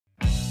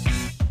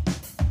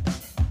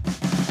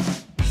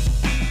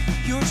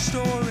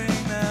Restoring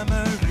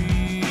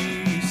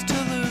memories to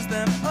lose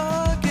them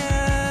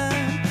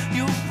again.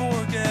 You'll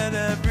forget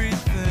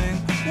everything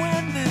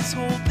when this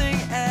whole thing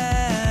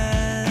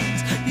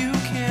ends. You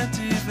can't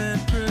even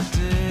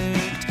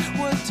predict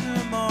what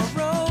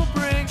tomorrow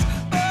brings,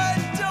 but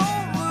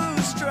don't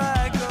lose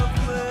track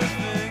of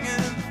living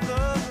in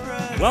the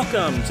present.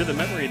 Welcome to the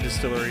Memory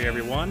Distillery,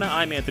 everyone.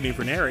 I'm Anthony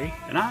Verneri.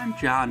 And I'm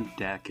John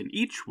Deck, and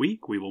each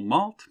week we will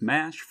malt,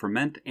 mash,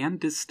 ferment, and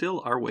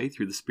distill our way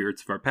through the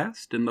spirits of our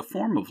past in the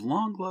form of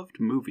long-loved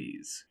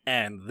movies.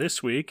 And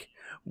this week,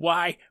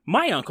 why,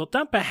 my Uncle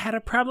Dumpa had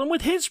a problem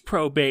with his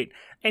probate,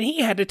 and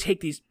he had to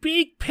take these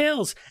big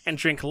pills and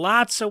drink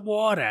lots of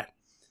water.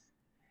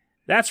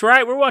 That's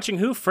right, we're watching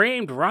Who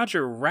Framed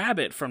Roger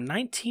Rabbit from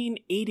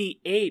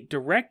 1988,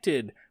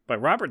 directed by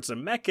Robert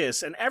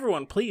Zemeckis. And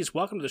everyone, please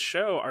welcome to the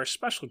show our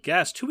special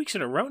guest, 2 weeks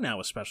in a row now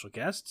with special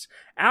guests,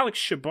 Alex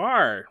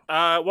Shebar.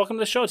 Welcome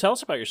to the show. Tell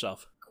us about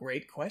yourself.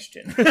 Great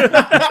question. Trick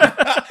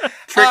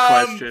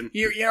question.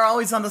 You're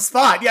always on the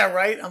spot. Yeah,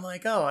 right? I'm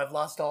like, oh, I've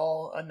lost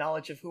all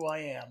knowledge of who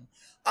I am.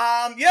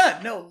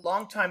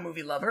 Longtime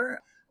movie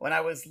lover. When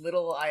I was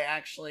little, I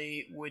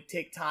actually would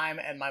take time,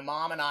 and my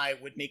mom and I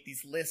would make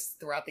these lists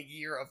throughout the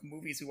year of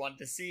movies we wanted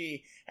to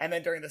see. And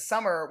then during the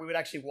summer, we would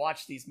actually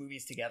watch these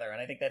movies together.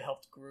 And I think that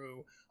helped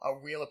grow a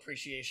real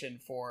appreciation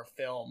for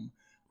film.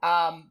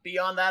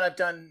 Beyond that, I've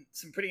done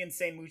some pretty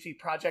insane movie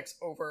projects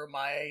over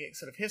my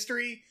sort of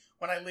history.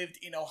 When I lived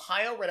in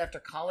Ohio right after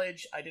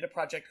college, I did a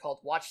project called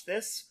Watch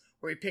This,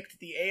 where we picked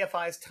the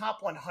AFI's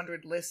top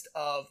 100 list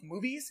of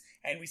movies,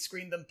 and we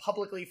screened them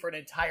publicly for an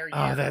entire year.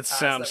 Oh, that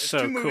sounds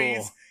so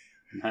cool.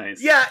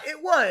 Nice. Yeah,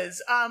 it was.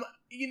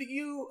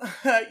 You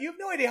have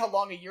no idea how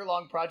long a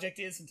year-long project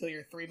is until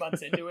you're 3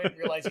 months into it and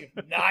realize you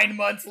have 9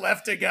 months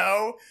left to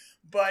go.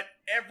 But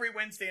every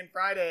Wednesday and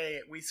Friday,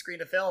 we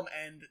screened a film,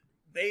 and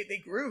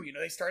they grew.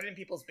 They started in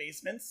people's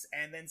basements,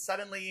 and then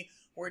suddenly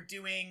we're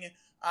doing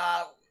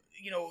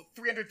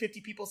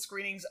 350 people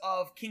screenings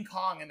of King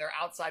Kong, and they're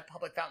outside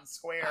Public Fountain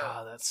Square.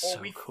 Oh, that's so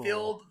Or we cool.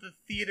 filled the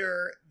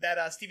theater that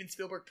Steven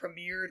Spielberg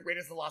premiered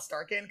Raiders of the Lost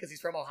Ark in, because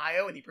he's from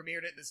Ohio, and he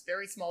premiered it at this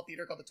very small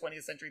theater called the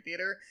 20th Century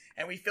Theater,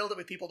 and we filled it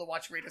with people to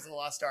watch Raiders of the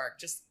Lost Ark.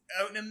 Just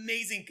an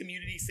amazing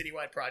community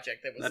citywide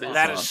project that was awesome.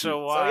 That is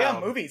so wild. So yeah,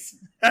 movies.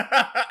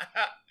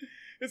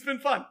 It's been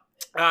fun.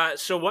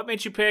 So what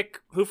made you pick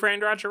Who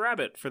Framed Roger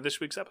Rabbit for this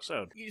week's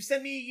episode? You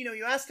sent me,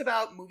 you asked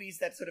about movies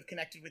that sort of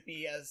connected with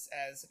me as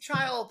a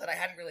child that I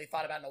hadn't really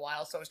thought about in a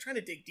while, so I was trying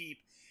to dig deep.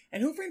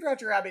 And Who Framed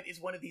Roger Rabbit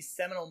is one of these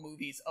seminal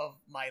movies of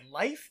my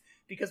life,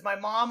 because my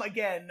mom,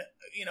 again,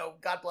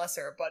 God bless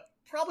her, but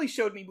probably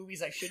showed me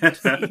movies I shouldn't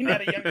have seen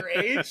at a younger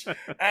age,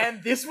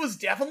 and this was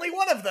definitely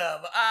one of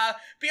them.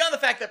 Beyond the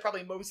fact that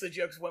probably most of the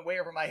jokes went way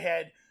over my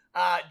head,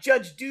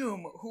 Judge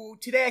Doom, who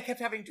today I kept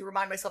having to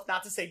remind myself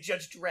not to say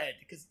Judge Dredd,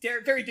 because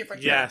they're very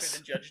different character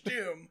than Judge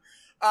Doom.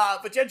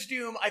 But Judge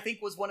Doom, I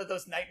think, was one of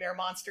those nightmare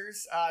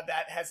monsters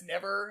that has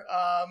never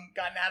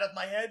gotten out of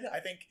my head. I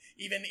think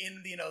even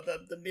in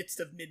the midst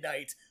of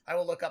midnight, I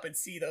will look up and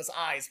see those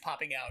eyes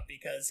popping out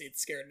because it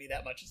scared me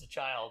that much as a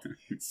child.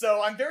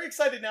 So I'm very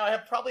excited now. I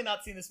have probably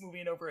not seen this movie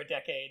in over a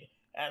decade,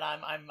 and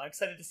I'm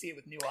excited to see it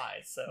with new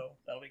eyes. So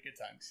that'll be good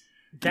times.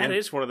 That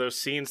is one of those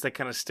scenes that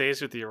kind of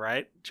stays with you,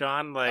 right,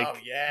 John? Like, oh,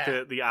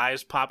 yeah. the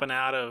eyes popping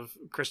out of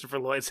Christopher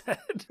Lloyd's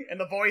head. And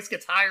the voice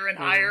gets higher and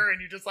higher,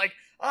 and you're just like,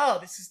 oh,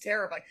 this is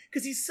terrifying.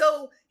 Because he's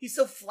so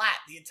flat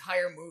the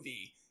entire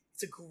movie.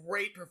 It's a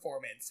great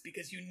performance,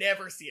 because you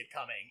never see it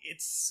coming.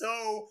 It's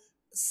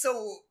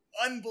so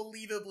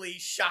unbelievably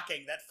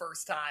shocking that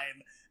first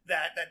time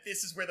that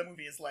this is where the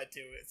movie has led to.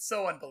 It's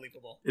so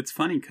unbelievable. It's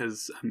funny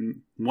because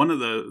one of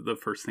the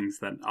first things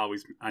that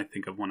I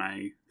think of when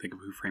I think of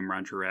Who Framed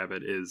Roger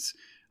Rabbit is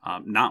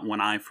not when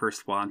I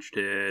first watched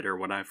it or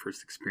when I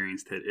first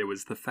experienced it. It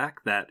was the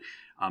fact that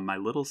my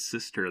little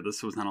sister,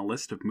 this was on a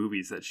list of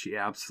movies that she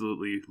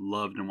absolutely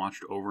loved and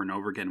watched over and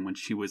over again when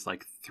she was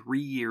like 3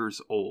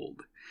 years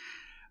old.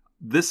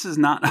 This is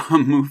not a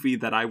movie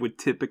that I would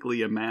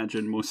typically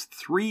imagine most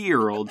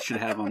 3-year-olds should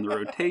have on the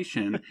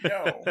rotation.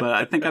 No. But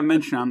I think I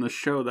mentioned on the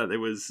show that it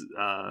was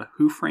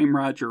Who Framed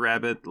Roger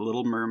Rabbit, The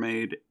Little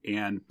Mermaid,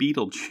 and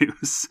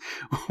Beetlejuice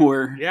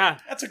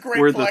That's a great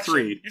were collection.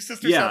 the three. Your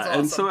sister sounds awesome.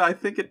 And so I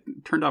think it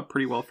turned out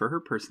pretty well for her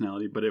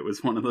personality, but it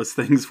was one of those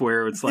things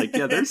where it's like,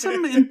 yeah, there's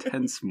some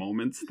intense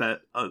moments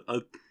that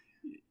a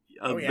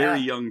very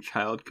young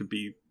child could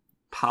be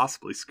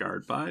possibly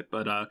scarred by.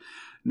 But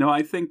no,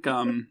 I think...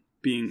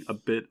 being a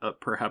bit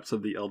perhaps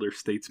of the elder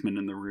statesman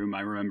in the room,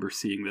 I remember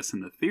seeing this in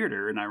the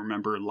theater, and I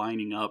remember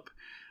lining up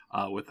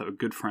with a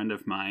good friend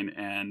of mine,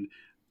 and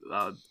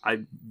I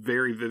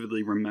very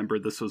vividly remember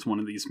this was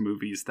one of these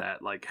movies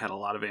that like had a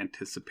lot of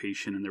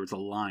anticipation, and there was a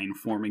line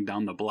forming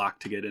down the block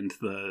to get into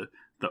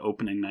the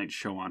opening night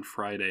show on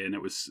Friday, and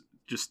it was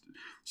just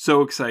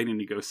so exciting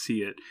to go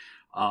see it.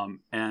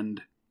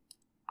 And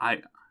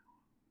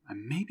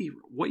maybe,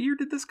 what year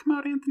did this come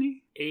out,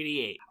 Anthony?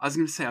 88. I was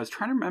going to say, I was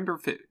trying to remember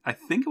I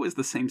think it was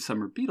the same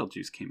summer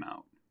Beetlejuice came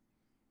out.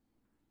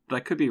 But I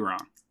could be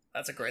wrong.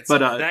 That's a great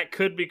But song. That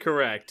could be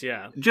correct,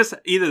 yeah. just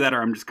either that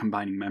or I'm just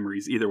combining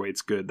memories. Either way,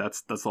 it's good.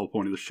 That's the whole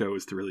point of the show,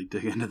 is to really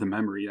dig into the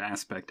memory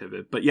aspect of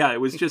it. But yeah, it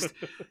was just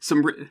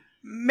some...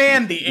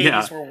 Man, the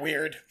 80s were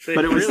weird.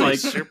 But it was really like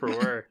super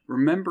were.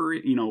 Remember,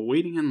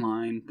 waiting in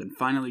line, then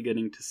finally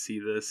getting to see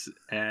this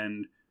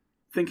and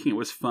thinking it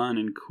was fun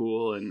and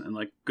cool and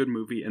like good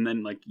movie, and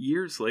then like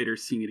years later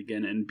seeing it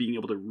again and being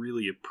able to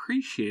really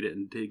appreciate it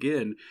and dig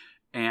in.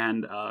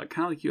 And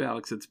kind of like you,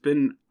 Alex, it's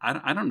been,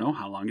 I don't know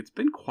how long, it's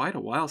been quite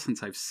a while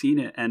since I've seen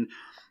it. And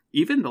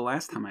even the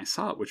last time I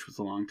saw it, which was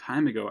a long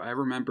time ago, I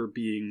remember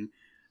being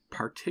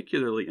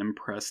particularly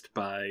impressed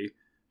by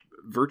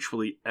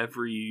virtually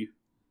every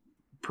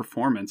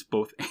performance,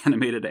 both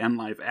animated and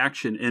live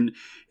action,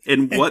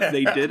 in what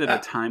they did at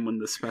a time when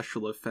the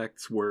special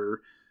effects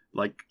were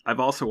like,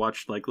 I've also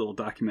watched like little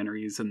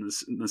documentaries and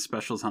the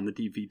specials on the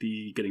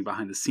DVD, getting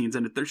behind the scenes,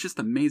 and there's just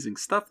amazing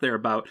stuff there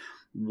about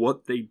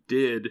what they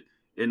did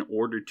in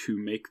order to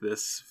make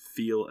this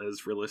feel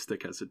as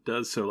realistic as it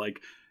does. So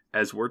like,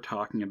 as we're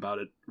talking about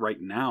it right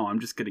now, I'm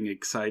just getting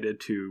excited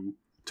to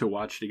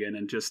watch it again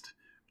and just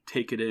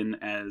take it in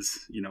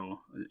as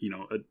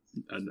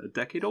a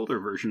decade older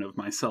version of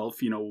myself.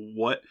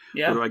 What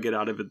do I get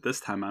out of it this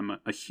time? I'm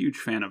a huge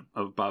fan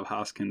of Bob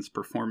Hoskins'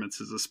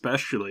 performances,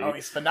 especially. Oh,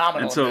 he's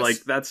phenomenal. And so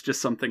like, that's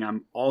just something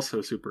I'm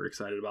also super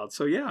excited about.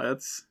 So yeah,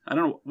 I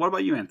don't know. What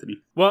about you,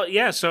 Anthony? Well,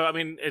 yeah, so I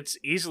mean, it's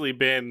easily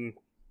been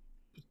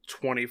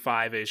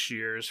 25-ish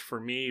years for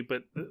me,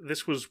 but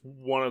this was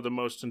one of the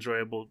most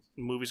enjoyable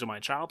movies of my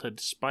childhood,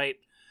 despite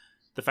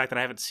the fact that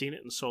I haven't seen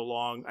it in so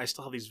long. I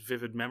still have these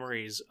vivid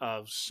memories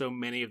of so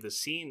many of the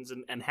scenes,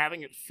 and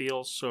having it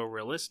feel so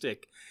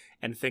realistic,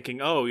 and thinking,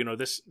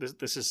 this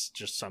is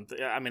just something.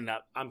 I mean,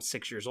 I'm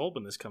 6 years old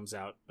when this comes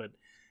out, but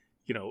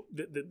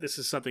this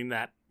is something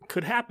that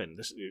could happen.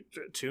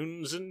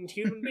 Tunes and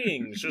human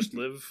beings just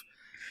live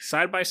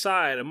side by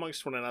side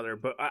amongst one another.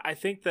 But I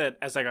think that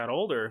as I got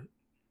older,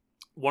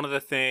 one of the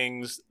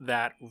things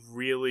that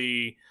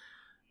really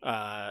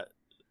that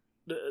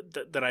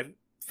I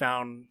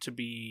found to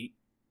be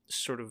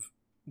sort of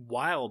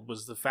wild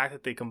was the fact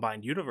that they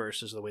combined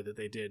universes the way that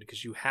they did,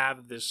 because you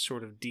have this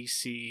sort of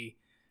Disney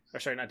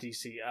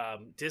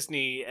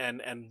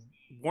and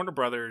Warner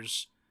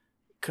Brothers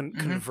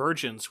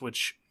convergence,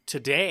 which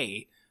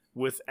today,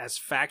 with as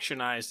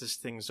factionized as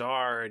things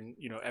are, and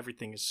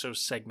everything is so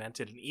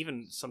segmented, and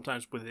even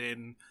sometimes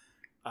within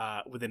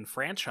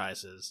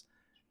franchises,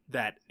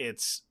 that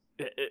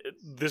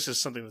this is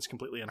something that's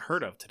completely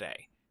unheard of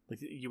today.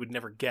 Like, you would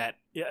never get.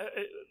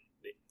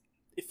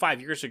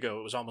 5 years ago,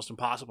 it was almost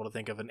impossible to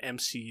think of an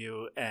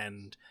MCU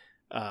and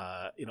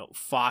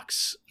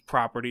Fox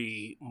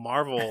property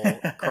Marvel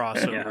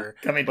crossover,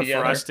 coming but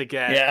together. For us to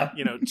get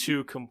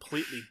two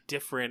completely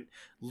different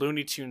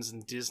Looney Tunes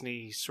and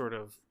Disney sort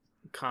of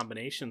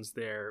combinations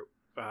there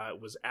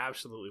was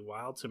absolutely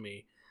wild to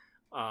me.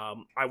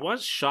 I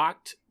was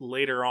shocked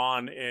later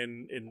on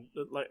in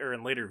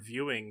later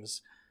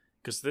viewings,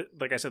 because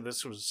like I said,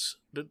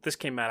 this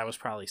came out, I was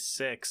probably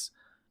 6.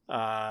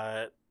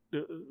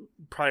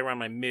 Probably around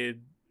my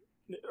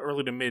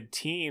early to mid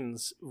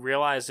teens,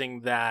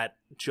 realizing that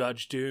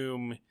Judge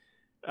Doom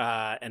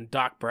and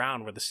Doc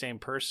Brown were the same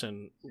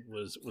person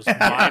was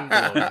mind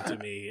blowing to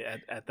me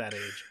at that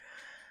age.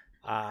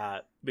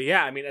 But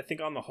yeah, I mean, I think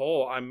on the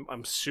whole,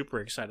 I'm super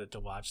excited to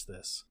watch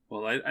this.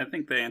 Well, I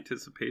think the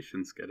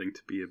anticipation's getting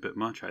to be a bit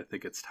much. I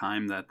think it's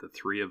time that the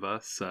three of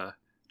us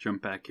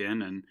jump back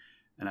in, and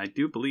I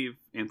do believe,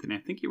 Anthony, I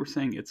think you were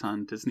saying it's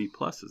on Disney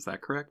Plus. Is that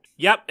correct?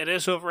 Yep, it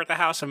is over at the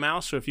House of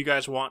Mouse. So if you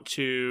guys want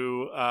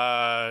to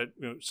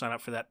sign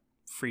up for that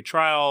free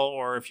trial,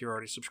 or if you're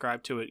already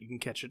subscribed to it, you can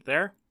catch it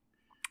there.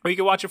 Or you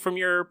can watch it from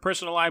your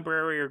personal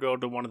library, or go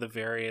to one of the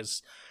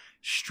various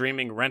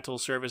streaming rental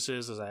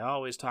services, as I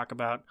always talk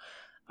about.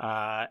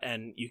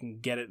 And you can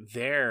get it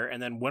there. And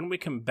then when we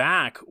come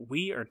back,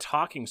 we are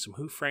talking some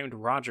Who Framed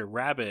Roger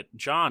Rabbit.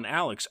 John,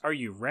 Alex, are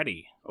you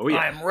ready? Oh, yeah.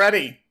 I'm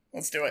ready.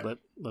 Let's do it.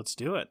 Let's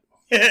do it.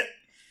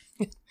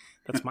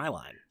 That's my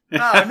line.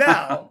 Oh,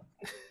 no.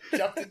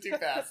 Jumped in too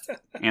fast.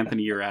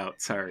 Anthony, you're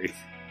out. Sorry.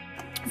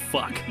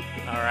 Fuck.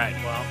 All right,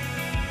 well.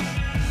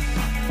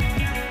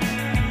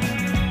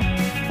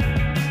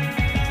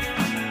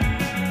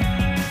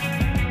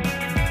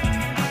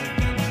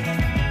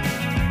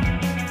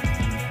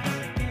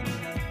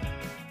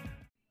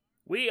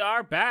 We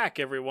are back,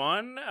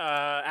 everyone.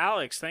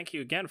 Alex, thank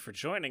you again for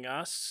joining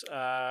us.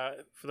 For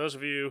those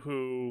of you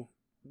who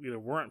either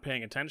weren't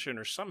paying attention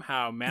or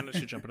somehow managed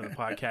to jump into the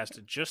podcast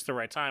at just the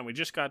right time, we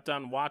just got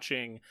done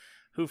watching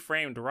Who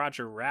Framed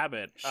Roger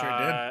Rabbit. Sure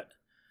did.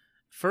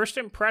 First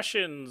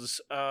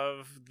impressions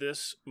of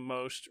this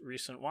most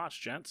recent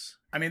watch, gents.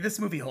 I mean, this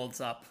movie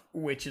holds up,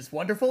 which is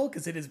wonderful,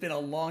 because it has been a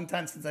long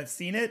time since I've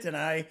seen it, and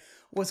I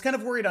was kind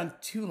of worried on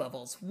 2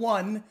 levels.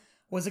 One,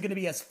 was it going to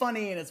be as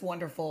funny and as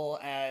wonderful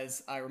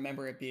as I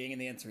remember it being? And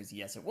the answer is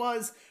yes, it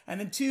was. And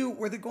then 2,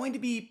 were there going to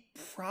be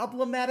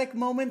problematic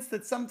moments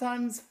that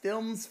sometimes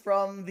films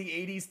from the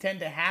 80s tend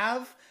to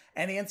have?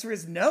 And the answer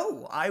is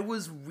no. I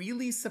was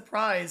really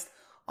surprised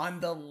on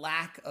the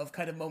lack of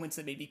kind of moments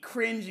that made me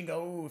cringe and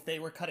go, ooh, if they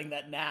were cutting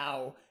that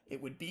now,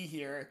 it would be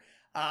here.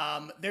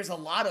 There's a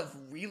lot of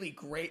really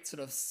great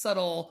sort of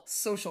subtle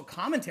social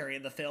commentary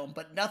in the film,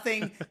 but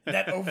nothing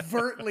that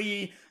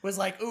overtly was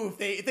like, ooh,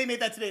 if they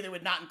made that today, they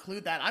would not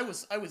include that. I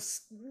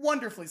was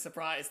wonderfully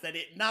surprised that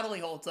it not only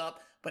holds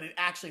up, but it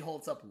actually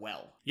holds up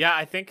well. Yeah,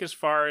 I think as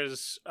far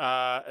as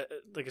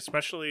like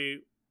especially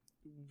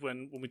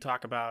when we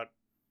talk about,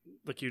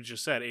 like you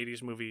just said,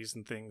 80s movies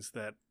and things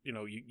that, you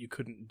know, you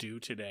couldn't do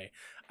today.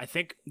 I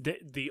think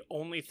the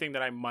only thing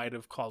that I might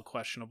have called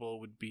questionable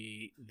would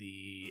be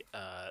the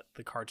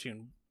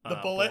cartoon the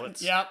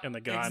bullets, yeah, and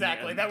the gun.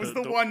 Exactly, that was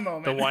the one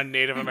moment. The one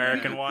Native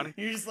American one.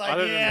 You're just like,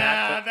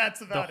 yeah,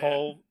 that's about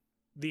it.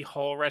 The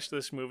whole rest of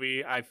this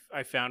movie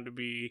I found to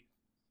be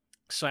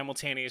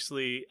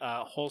simultaneously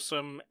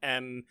wholesome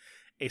and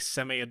a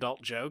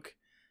semi-adult joke,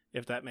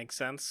 if that makes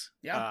sense.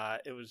 Yeah.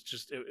 It was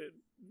just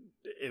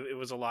it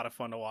was a lot of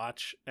fun to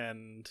watch,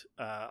 and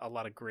a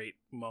lot of great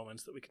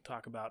moments that we can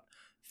talk about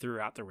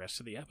throughout the rest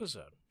of the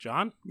episode.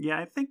 John? Yeah,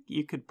 I think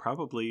you could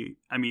probably,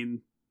 I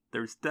mean,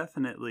 there's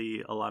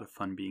definitely a lot of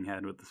fun being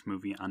had with this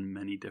movie on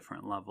many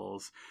different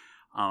levels.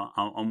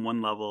 On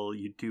one level,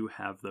 you do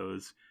have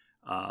those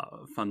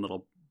fun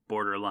little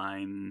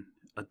borderline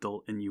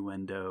adult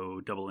innuendo,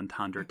 double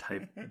entendre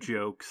type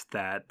jokes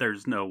that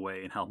there's no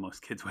way in hell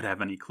most kids would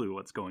have any clue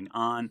what's going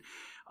on.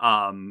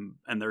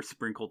 And they're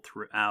sprinkled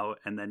throughout.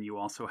 And then you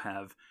also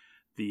have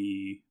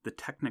the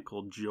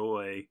technical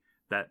joy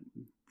that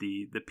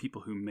the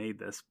people who made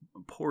this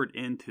poured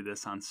into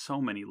this on so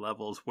many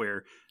levels,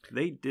 where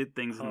they did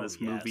things in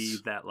this movie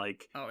that,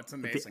 like, it's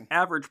amazing. The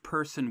average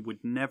person would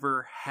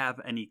never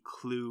have any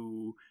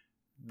clue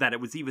that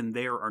it was even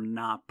there or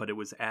not, but it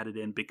was added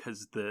in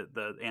because the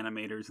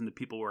animators and the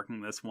people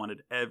working this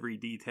wanted every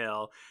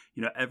detail,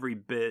 you know, every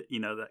bit, you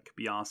know, that could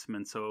be awesome.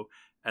 And so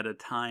at a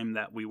time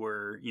that we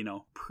were, you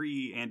know,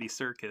 pre Andy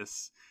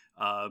Serkis,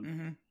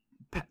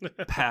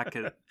 pack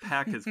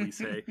as we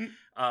say,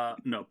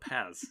 no,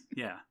 Paz.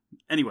 Yeah.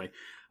 Anyway,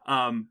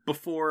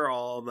 before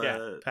all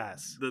the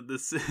pass. the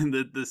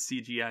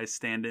CGI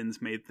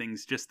stand-ins made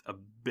things just a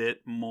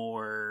bit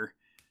more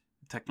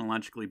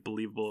technologically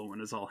believable when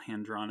it's all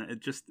hand drawn. It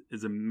just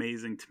is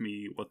amazing to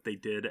me what they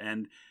did,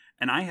 and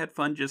I had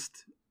fun.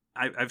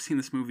 I've seen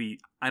this movie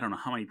I don't know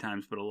how many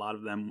times, but a lot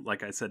of them,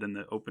 like I said in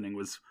the opening,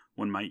 was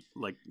when my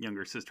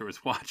younger sister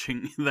was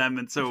watching them,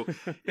 and so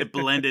it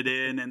blended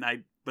in.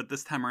 But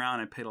this time around,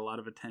 I paid a lot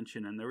of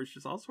attention, and there was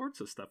just all sorts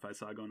of stuff I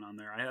saw going on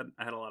there.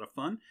 I had a lot of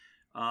fun,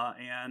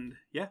 and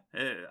yeah,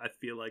 I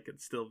feel like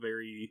it's still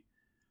very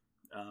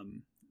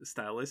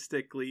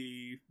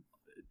stylistically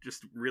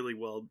just really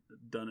well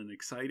done and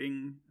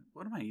exciting.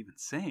 What am I even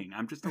saying?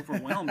 I'm just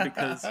overwhelmed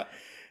because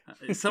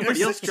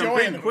somebody else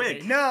jumped in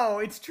quick. No,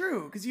 it's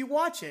true, because you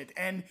watch it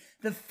and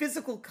the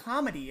physical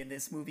comedy in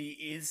this movie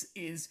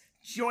is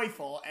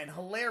joyful and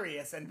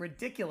hilarious and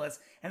ridiculous,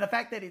 and the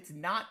fact that it's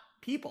not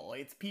people,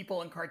 it's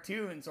people and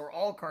cartoons, or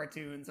all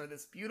cartoons, or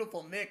this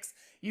beautiful mix,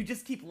 you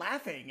just keep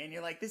laughing and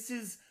you're like, this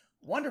is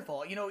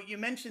wonderful. You know, you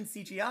mentioned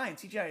CGI, and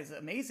CGI is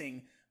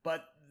amazing,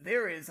 but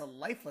there is a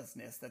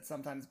lifelessness that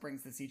sometimes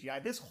brings the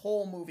CGI. This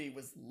whole movie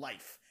was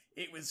life.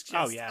 It was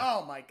just,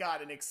 oh my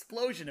God, an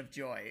explosion of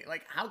joy.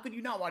 Like, how could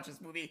you not watch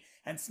this movie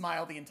and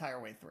smile the entire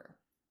way through?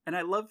 And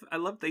I love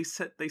they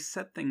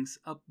set things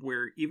up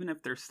where even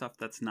if there's stuff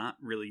that's not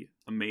really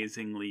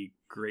amazingly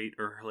great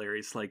or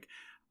hilarious, like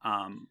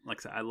I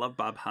said, I love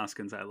Bob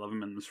Hoskins. I love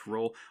him in this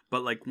role.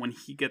 But like when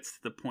he gets to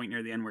the point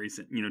near the end where he's,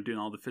 you know, doing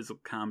all the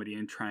physical comedy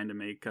and trying to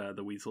make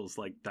the weasels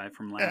like die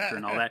from laughter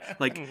and all that,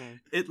 like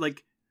it,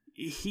 like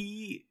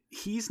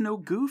he's no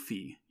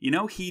Goofy, you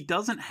know. He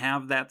doesn't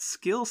have that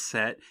skill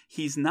set.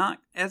 He's not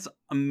as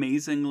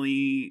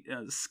amazingly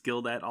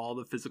skilled at all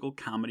the physical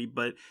comedy,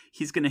 but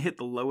he's going to hit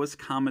the lowest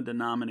common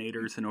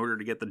denominators in order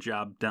to get the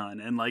job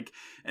done.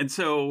 And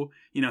so,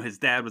 you know, his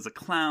dad was a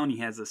clown. He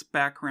has this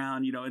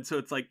background, you know, and so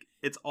it's like,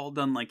 it's all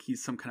done like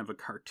he's some kind of a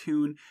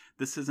cartoon.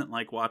 This isn't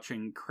like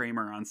watching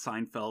Kramer on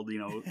Seinfeld, you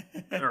know,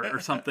 or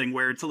something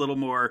where it's a little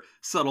more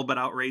subtle but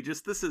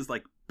outrageous. This is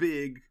like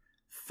big,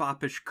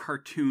 foppish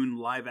cartoon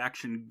live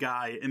action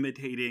guy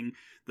imitating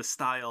the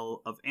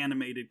style of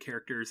animated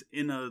characters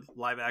in a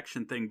live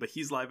action thing, but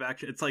he's live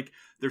action. It's like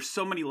there's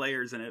so many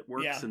layers and it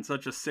works in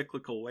such a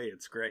cyclical way.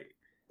 It's great.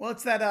 Well,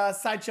 it's that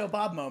Sideshow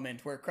Bob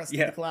moment where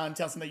Krusty the Clown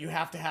tells him that you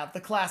have to have the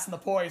class and the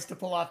poise to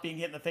pull off being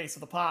hit in the face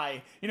with a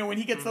pie. You know, when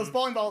he gets those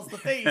bowling balls in the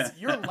face,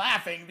 you're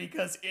laughing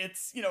because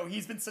it's, you know,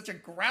 he's been such a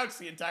grouch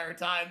the entire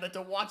time that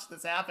to watch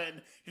this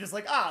happen, you're just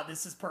like,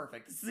 this is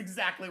perfect. This is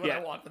exactly what I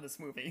want for this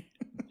movie.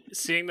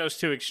 Seeing those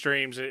two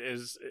extremes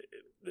is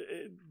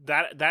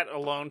that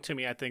alone to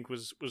me, I think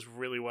was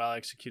really well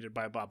executed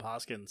by Bob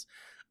Hoskins.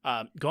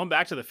 Going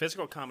back to the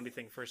physical comedy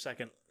thing for a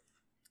second,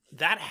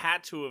 that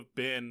had to have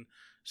been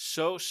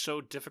so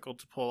difficult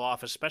to pull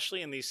off,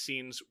 especially in these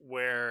scenes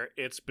where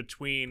it's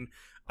between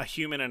a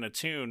human and a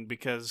toon,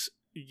 because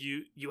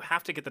you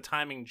have to get the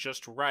timing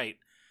just right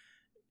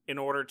in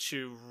order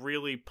to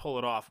really pull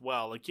it off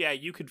well. Like, yeah,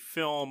 you could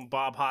film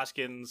Bob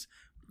Hoskins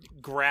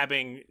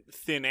grabbing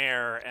thin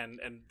air and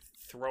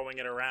throwing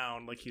it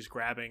around like he's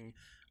grabbing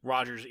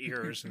Roger's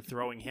ears and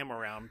throwing him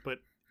around. But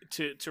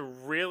to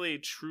really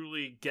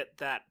truly get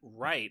that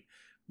right,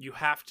 you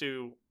have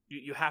to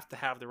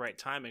have the right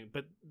timing.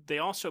 But they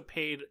also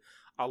paid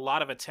a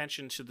lot of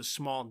attention to the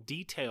small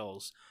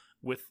details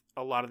with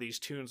a lot of these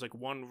tunes. Like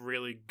one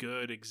really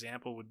good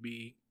example would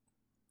be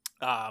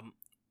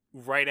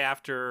right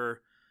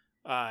after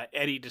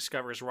Eddie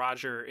discovers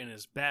Roger in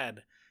his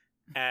bed,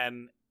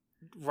 and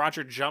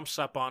Roger jumps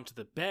up onto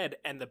the bed,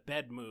 and the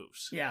bed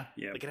moves. Yeah.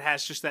 Like it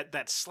has just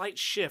that slight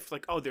shift,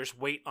 like, oh, there's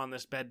weight on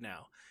this bed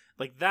now.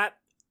 Like that,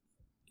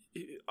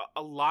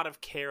 a lot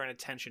of care and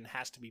attention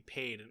has to be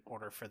paid in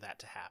order for that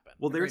to happen.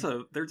 Well, there's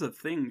a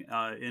thing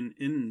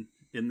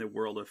in the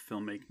world of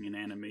filmmaking and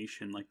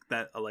animation like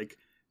that, like.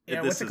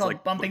 Yeah, this what's it is called?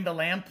 like, Bumping the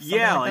lamp?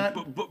 Yeah,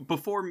 like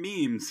before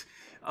memes,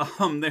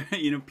 there,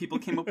 people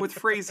came up with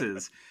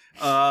phrases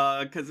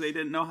because they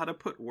didn't know how to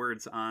put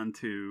words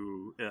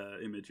onto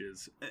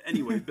images.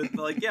 Anyway, but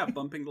like, yeah,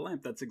 bumping the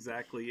lamp. That's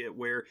exactly it.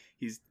 Where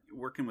he's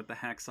working with the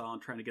hacksaw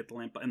and trying to get the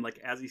lamp, and like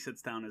as he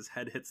sits down, his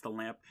head hits the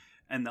lamp,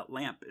 and that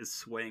lamp is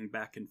swaying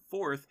back and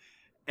forth,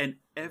 and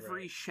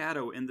every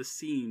shadow in the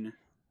scene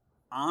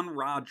on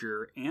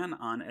Roger and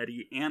on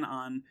Eddie and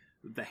on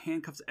the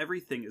handcuffs,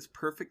 everything is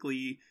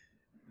perfectly.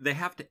 They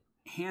have to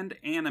hand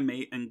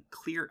animate and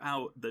clear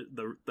out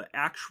the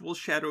actual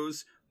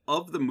shadows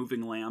of the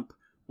moving lamp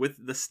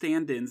with the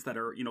stand-ins that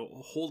are,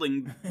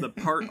 holding the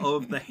part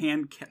of the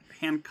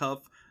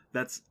handcuff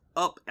that's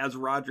up as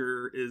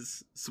Roger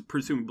is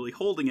presumably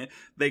holding it.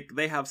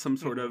 They have some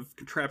sort of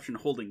contraption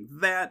holding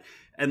that,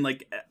 and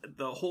like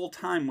the whole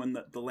time when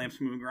the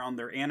lamp's moving around,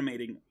 they're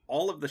animating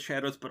all of the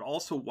shadows, but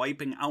also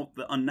wiping out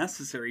the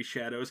unnecessary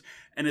shadows.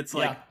 And it's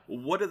like,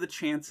 what are the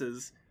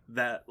chances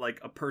that like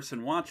a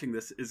person watching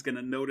this is going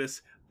to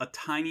notice a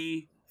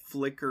tiny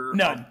flicker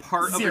of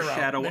part zero. Of a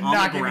shadow They're on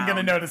not the ground? even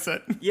going to notice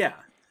it. Yeah.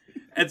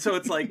 And so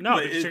it's like,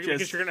 no,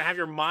 because you're going to have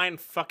your mind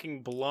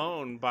fucking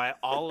blown by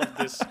all of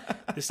this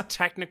this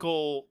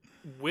technical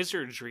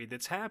wizardry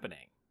that's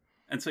happening.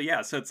 And so,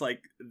 yeah, so it's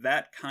like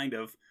that kind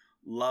of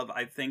love,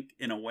 I think,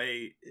 in a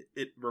way,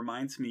 it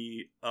reminds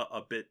me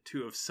a bit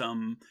too of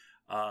some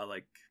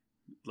like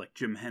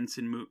Jim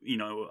Henson,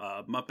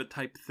 Muppet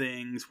type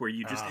things where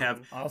you just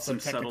have some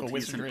subtleties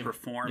wizardry. And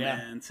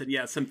performance,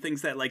 and some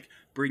things that like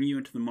bring you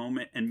into the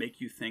moment and make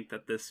you think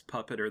that this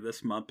puppet or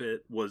this Muppet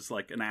was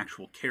like an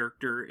actual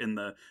character in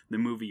the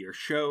movie or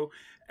show,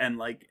 and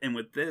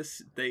with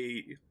this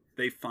they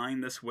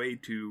find this way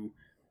to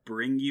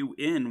bring you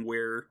in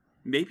where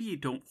maybe you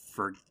don't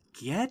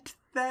forget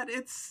that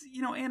it's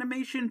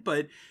animation,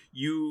 but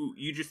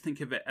you just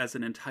think of it as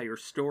an entire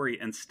story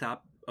and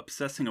stop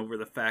obsessing over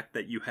the fact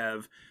that you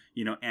have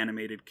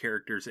animated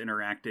characters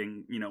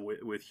interacting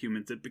with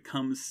humans. It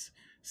becomes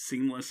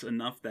seamless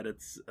enough that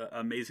it's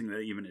amazing that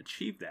they even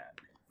achieved that.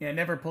 Yeah, it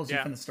never pulls you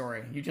from the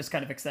story. You just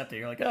kind of accept it.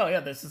 You're like, oh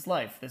yeah, this is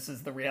life. This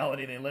is the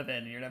reality they live in.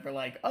 And you're never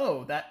like,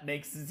 oh, that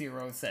makes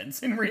zero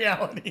sense in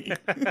reality.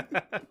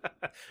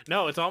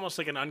 No, it's almost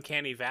like an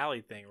uncanny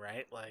valley thing,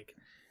 right? Like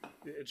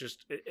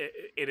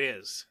it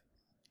is,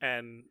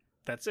 and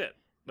that's it.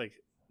 Like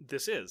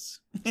this is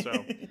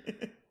so.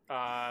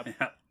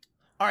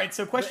 All right,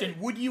 so question,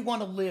 would you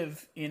want to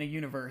live in a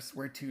universe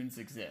where tunes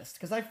exist?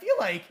 Because I feel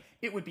like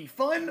it would be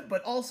fun,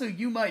 but also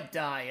you might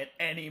die at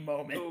any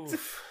moment.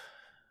 Oof.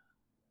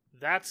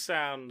 That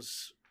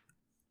sounds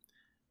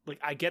like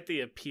I get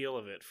the appeal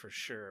of it for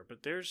sure,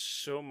 but there's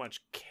so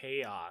much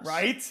chaos.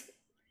 Right?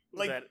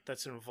 Like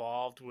that's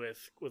involved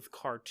with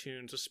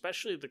cartoons,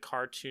 especially the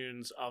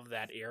cartoons of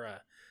that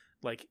era.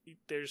 Like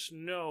there's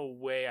no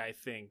way I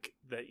think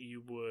that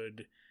you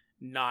would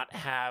not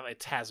have a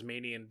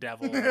Tasmanian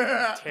devil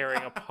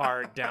tearing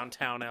apart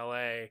downtown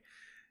LA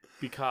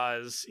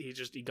because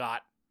he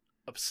got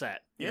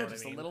upset. You know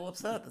just what I mean? a little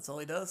upset. That's all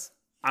he does.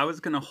 I was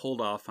gonna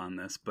hold off on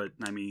this, but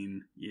I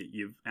mean,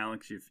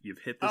 Alex, you've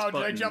hit this button.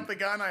 Did I jump the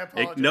gun? I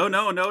apologize.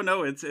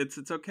 No.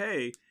 It's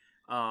okay.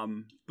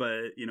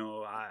 But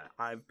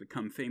I've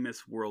become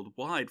famous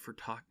worldwide for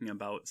talking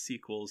about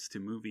sequels to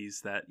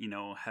movies that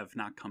have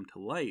not come to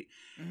light.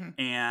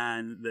 Mm-hmm.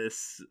 And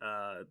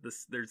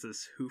there's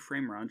this Who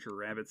Framed Roger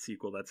Rabbit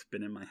sequel that's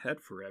been in my head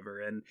forever.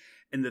 And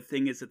the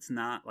thing is, it's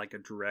not like a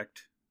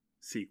direct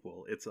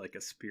sequel; it's like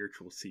a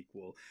spiritual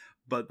sequel.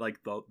 But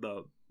like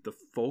the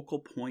focal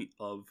point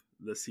of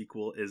the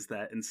sequel is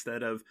that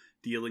instead of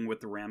dealing with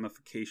the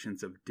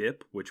ramifications of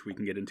Dip, which we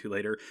can get into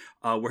later,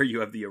 where you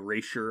have the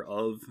erasure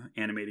of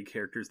animated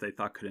characters they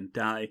thought couldn't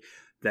die,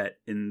 that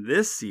in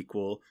this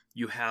sequel,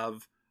 you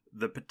have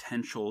the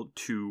potential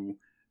to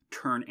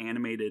turn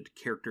animated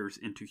characters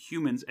into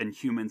humans and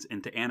humans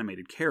into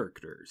animated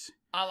characters.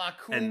 A la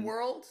Cool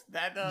World?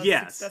 That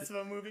that's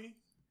a movie?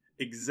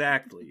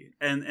 Exactly.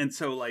 And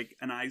so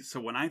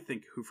when I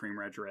think Who Framed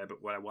Roger Rabbit,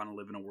 what I want to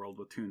live in a world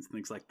with tunes,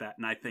 things like that,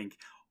 and I think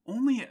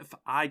only if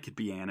I could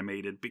be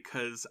animated,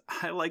 because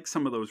I like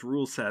some of those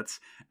rule sets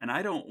and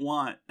I don't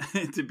want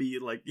it to be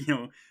like,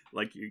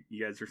 like you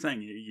guys are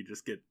saying, you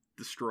just get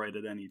destroyed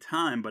at any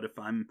time. But if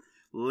I'm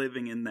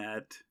living in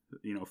that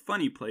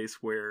funny place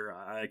where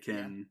I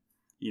can,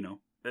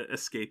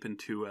 escape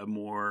into a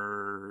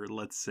more,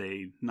 let's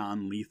say,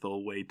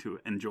 non-lethal way to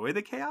enjoy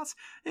the chaos,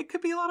 it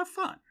could be a lot of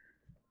fun.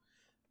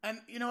 And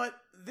you know what?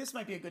 This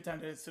might be a good time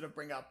to sort of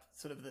bring up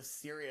sort of the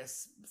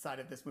serious side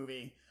of this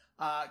movie.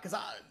 Because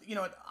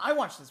I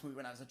watched this movie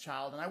when I was a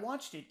child, and I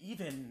watched it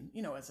even,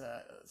 as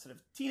a sort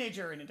of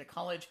teenager and into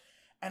college.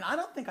 And I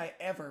don't think I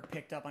ever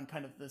picked up on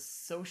kind of the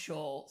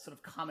social sort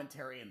of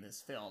commentary in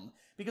this film.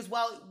 Because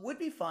while it would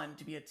be fun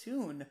to be a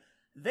toon,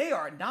 they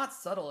are not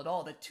subtle at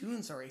all. The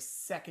toons are a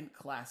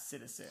second-class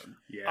citizen.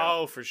 Yeah.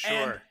 Oh, for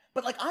sure.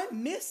 But I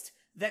missed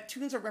that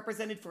toons are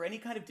represented for any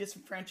kind of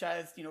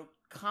disenfranchised,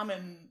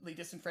 commonly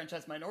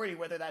disenfranchised minority,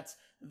 whether that's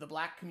the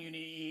Black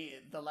community,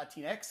 the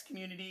Latinx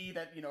community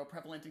that, are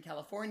prevalent in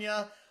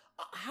California.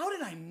 How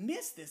did I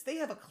miss this? They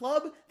have a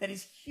club that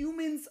is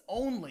humans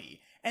only.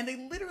 And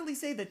they literally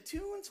say the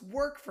toons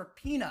work for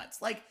peanuts.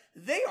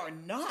 They are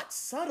not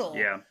subtle.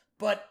 Yeah.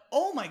 But,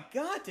 oh my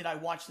God, did I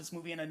watch this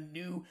movie in a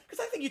new... Because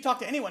I think you talk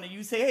to anyone and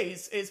you say, hey,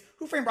 is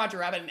Who Framed Roger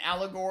Rabbit an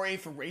allegory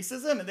for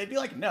racism? And they'd be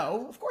like,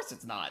 no, of course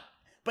it's not.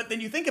 But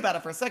then you think about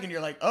it for a second, you're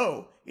like,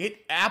 oh, it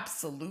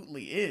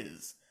absolutely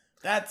is.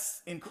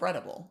 That's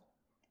incredible.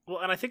 Well,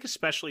 and I think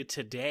especially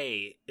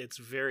today, it's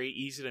very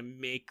easy to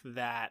make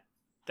that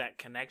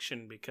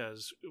connection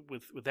because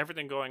with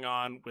everything going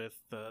on with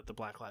the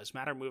Black Lives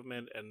Matter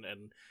movement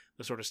and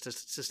the sort of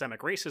systemic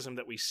racism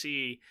that we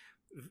see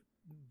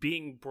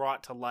being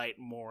brought to light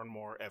more and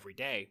more every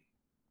day,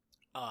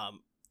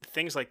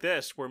 things like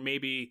this where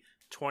maybe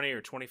 20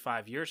 or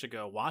 25 years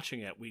ago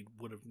watching it, we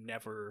would have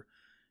never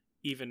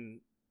even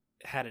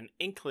had an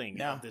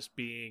inkling of this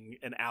being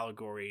an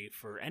allegory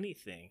for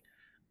anything.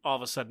 All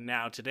of a sudden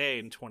now today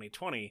in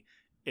 2020,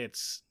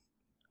 it's,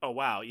 oh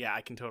wow, yeah,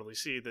 I can totally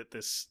see that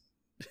this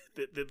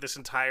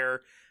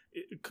entire,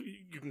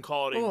 you can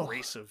call it a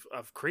race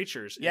of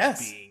creatures is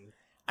being...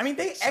 I mean,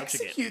 they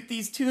execute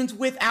these toons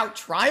without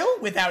trial,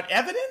 without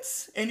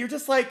evidence, and you're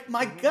just like,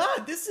 my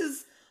God, this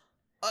is,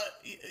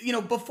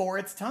 before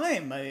its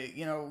time.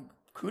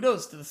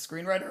 Kudos to the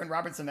screenwriter and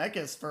Robert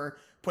Zemeckis for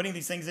putting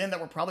these things in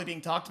that were probably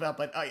being talked about,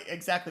 but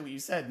exactly what you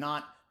said,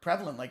 not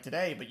prevalent like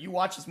today. But you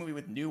watch this movie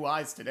with new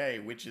eyes today,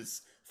 which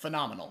is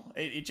phenomenal.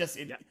 It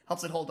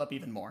helps it hold up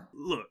even more.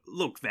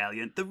 Look,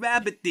 Valiant, the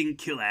rabbit didn't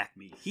kill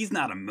Acme. He's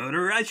not a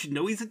murderer. I should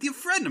know. He's a dear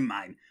friend of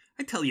mine.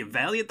 I tell you,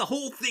 Valiant, the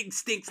whole thing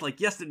stinks like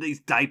yesterday's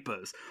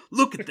diapers.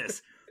 Look at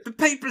this. The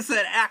paper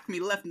said Acme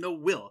left no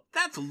will.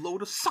 That's a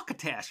load of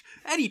succotash.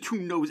 Any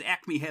toon knows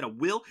Acme had a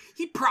will.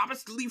 He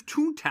promised to leave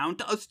Toontown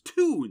to us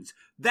toons.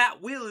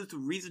 That will is the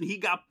reason he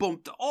got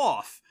bumped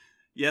off.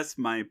 Yes,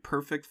 my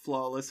perfect,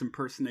 flawless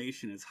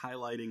impersonation is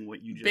highlighting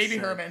what you just Baby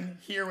said. Herman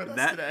here with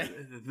us today.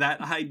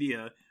 That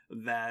idea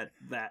that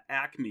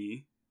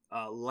Acme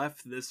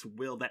left this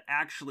will that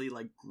actually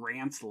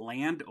grants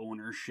land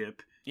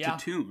ownership to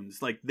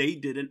toons. They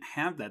didn't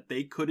have that.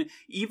 They couldn't.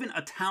 Even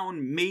a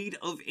town made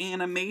of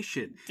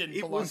animation. Didn't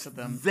belong to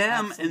them.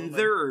 Absolutely. And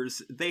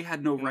theirs. They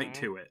had no right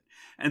to it.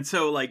 And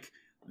so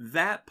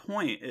that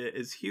point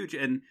is huge.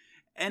 And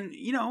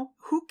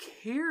who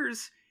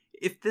cares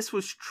if this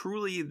was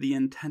truly the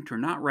intent or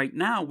not? Right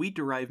now, we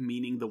derive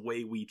meaning the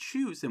way we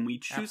choose, and we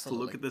choose to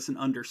look at this and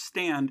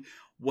understand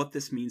what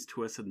this means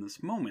to us in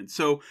this moment.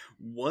 So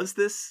was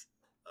this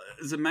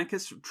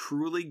Zemeckis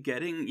truly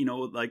getting,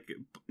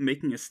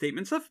 making a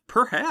statement stuff?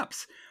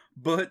 Perhaps.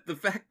 But the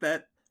fact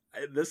that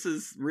this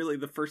is really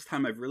the first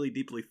time I've really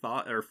deeply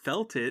thought or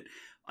felt it,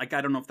 I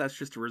don't know if that's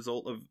just a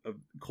result of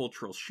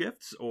cultural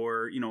shifts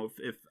or,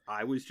 if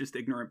I was just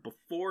ignorant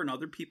before and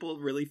other people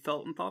really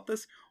felt and thought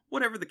this.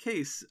 Whatever the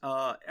case,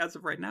 as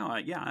of right now,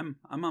 I'm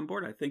on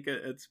board. I think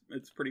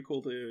it's pretty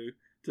cool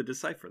to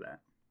decipher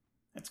that.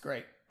 That's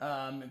great.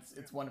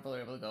 It's wonderful to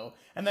be able to go.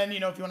 And then,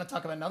 if you want to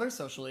talk about another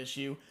social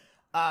issue,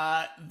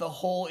 the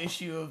whole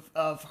issue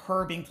of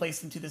her being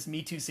placed into this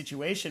Me Too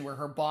situation where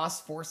her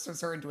boss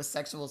forces her into a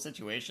sexual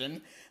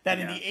situation that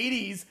in the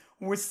 80s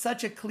was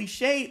such a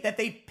cliche that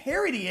they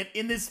parody it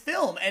in this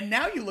film. And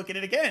now you look at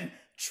it again,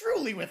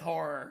 truly with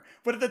horror.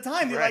 But at the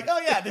time, they're like, oh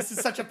yeah, this is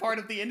such a part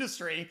of the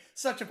industry,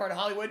 such a part of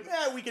Hollywood.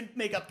 We can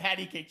make a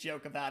patty cake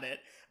joke about it.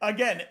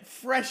 Again,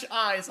 fresh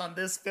eyes on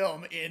this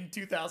film in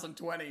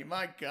 2020.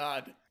 My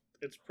God.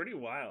 It's pretty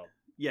wild.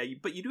 Yeah,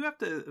 but you do have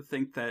to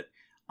think that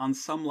on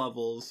some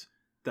levels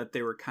that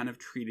they were kind of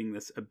treating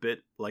this a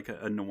bit like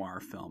a noir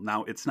film.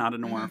 Now, it's not a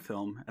noir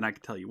film, and I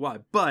can tell you why.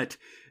 But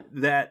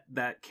that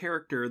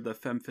character, the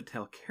femme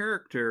fatale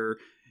character,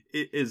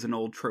 is an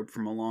old trope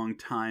from a long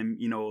time.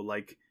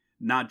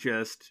 Not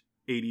just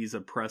 80s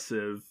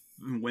oppressive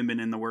women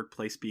in the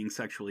workplace being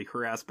sexually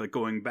harassed, but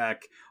going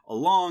back a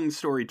long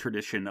story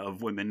tradition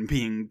of women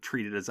being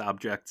treated as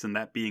objects, and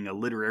that being a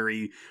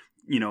literary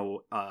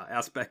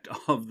aspect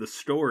of the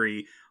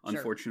story,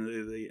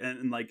 unfortunately.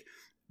 And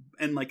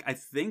I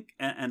think,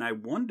 and I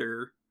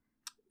wonder,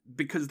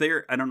 because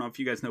I don't know if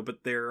you guys know,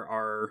 but there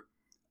are,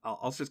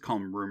 I'll just call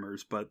them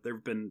rumors, but there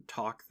have been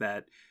talk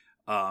that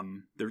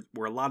there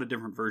were a lot of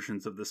different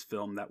versions of this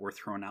film that were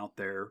thrown out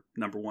there.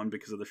 Number one,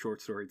 because of the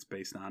short story it's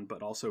based on,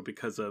 but also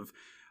because of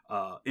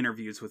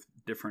interviews with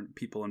different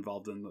people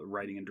involved in the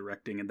writing and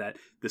directing, and that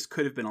this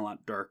could have been a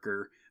lot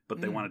darker,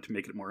 but they wanted to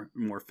make it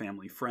more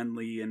family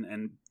friendly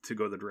and to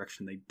go the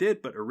direction they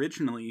did. But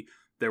originally,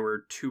 there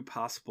were two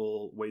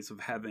possible ways of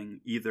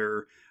having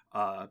either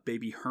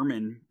Baby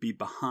Herman be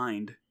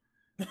behind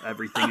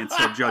everything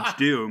instead of Judge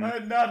Doom. I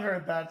had not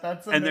heard that.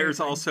 That's amazing. And there's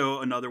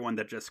also another one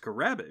that Jessica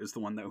Rabbit is the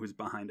one that who's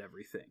behind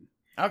everything.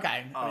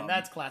 Okay, I mean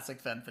that's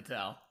classic femme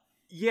fatale.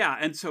 Yeah,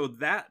 and so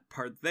that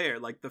part there,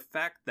 like the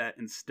fact that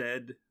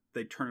instead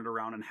they turn it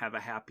around and have a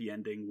happy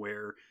ending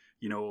where,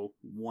 you know,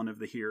 both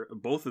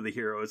of the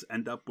heroes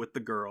end up with the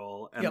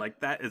girl, and like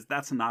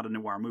that's not a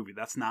noir movie.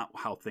 That's not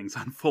how things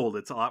unfold.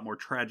 It's a lot more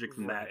tragic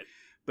than that.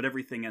 But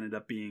everything ended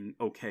up being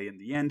okay in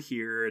the end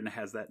here, and it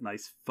has that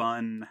nice,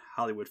 fun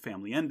Hollywood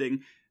family ending.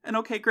 And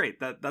okay, great,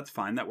 that's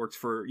fine. That works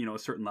for, you know, a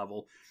certain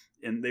level.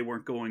 And they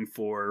weren't going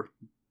for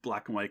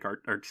black and white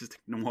artistic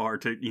noir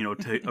to, you know,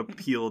 to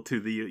appeal to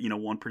the, you know,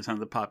 1% of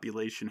the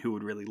population who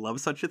would really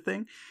love such a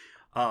thing.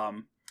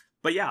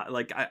 But yeah,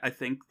 like I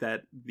think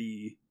that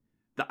the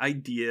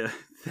idea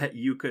that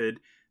you could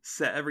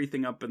set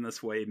everything up in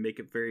this way, make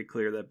it very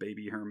clear that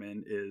Baby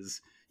Herman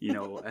is, you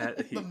know,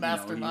 the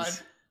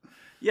mastermind.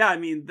 Yeah, I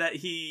mean that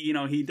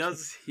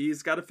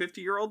he's got a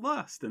 50-year-old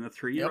lust and a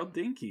 3-year-old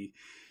dinky,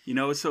 you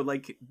know, so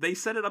like they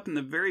set it up in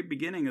the very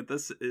beginning that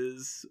this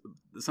is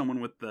someone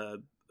with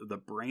the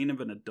brain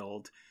of an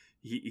adult.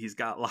 He's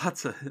got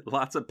lots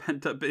of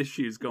pent up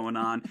issues going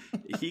on.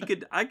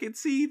 I could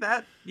see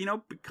that, you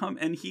know,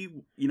 and he,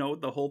 you know,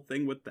 the whole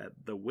thing with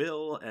the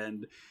will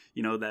and,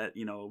 you know, that,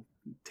 you know,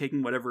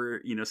 taking whatever,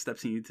 you know,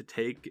 steps you need to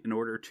take in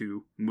order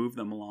to move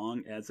them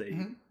along as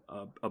a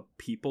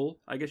people,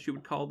 I guess you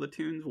would call the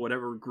Toons,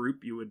 whatever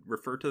group you would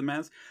refer to them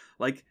as.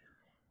 Like,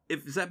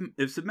 if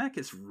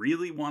Zemeckis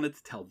really wanted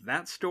to tell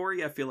that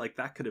story, I feel like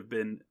that could have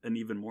been an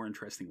even more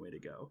interesting way to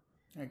go.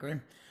 I agree.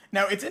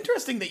 Now, it's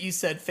interesting that you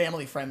said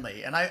family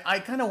friendly, and I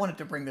kind of wanted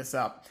to bring this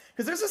up,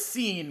 because there's a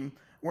scene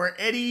where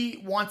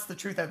Eddie wants the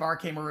truth out of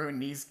R.K. Maroon,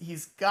 and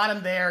he's got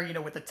him there, you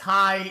know, with a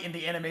tie in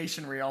the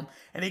animation reel,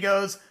 and he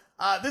goes,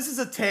 this is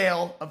a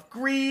tale of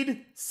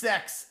greed,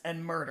 sex,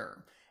 and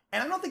murder.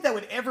 And I don't think that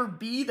would ever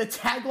be the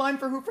tagline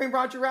for Who Framed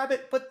Roger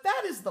Rabbit, but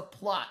that is the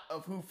plot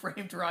of Who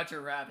Framed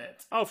Roger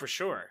Rabbit. Oh, for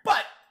sure.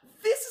 But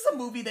this is a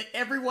movie that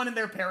everyone and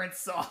their parents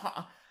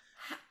saw.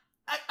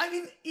 I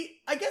mean,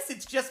 I guess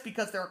it's just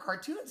because there are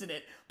cartoons in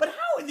it, but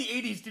how in the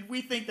 80s did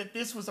we think that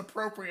this was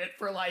appropriate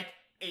for, like,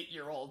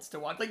 8-year-olds to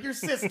watch? Like, your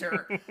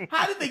sister,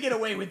 how did they get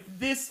away with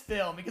this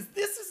film? Because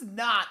this is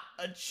not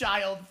a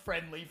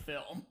child-friendly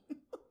film.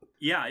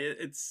 Yeah,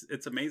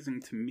 it's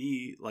amazing to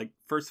me. Like,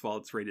 first of all,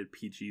 it's rated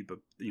PG, but,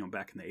 you know,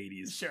 back in the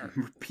 80s, sure,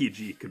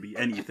 PG could be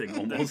anything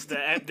almost. the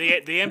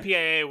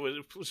MPAA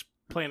was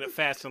playing it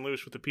fast and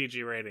loose with the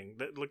PG rating.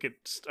 Look at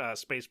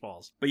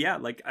Spaceballs. But yeah,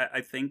 like,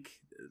 I think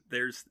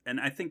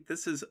I think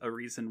this is a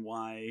reason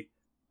why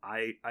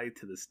I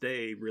to this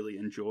day really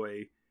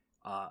enjoy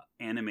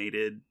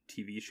animated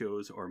TV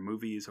shows or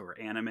movies or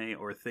anime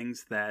or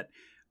things that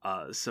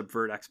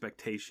subvert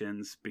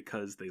expectations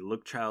because they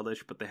look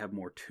childish, but they have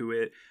more to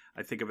it.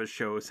 I think of a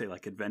show, say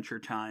like Adventure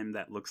Time,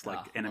 that looks like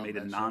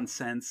animated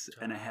nonsense,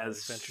 and it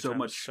has so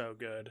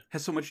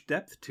much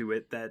depth to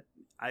it that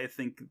I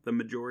think the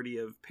majority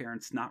of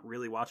parents not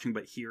really watching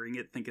but hearing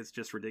it think it's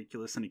just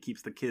ridiculous, and it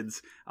keeps the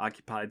kids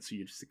occupied, so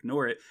you just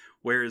ignore it.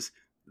 Whereas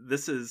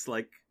this is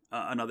like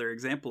another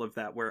example of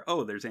that, where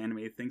there's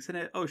animated things in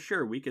it. Oh,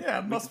 sure, we could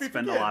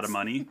spend a lot of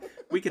money.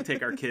 We could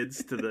take our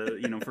kids to the,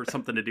 you know, for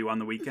something to do on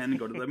the weekend and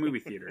go to the movie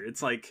theater.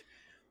 It's like,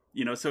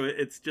 you know, so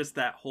it's just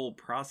that whole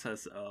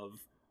process of,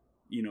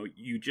 you know,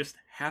 you just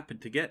happen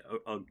to get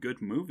a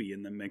good movie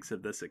in the mix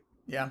of this.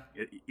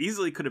 It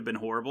easily could have been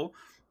horrible,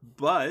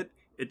 but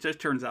it just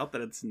turns out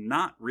that it's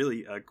not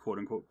really a quote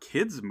unquote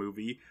kids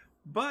movie,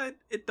 but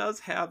it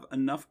does have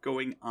enough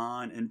going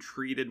on and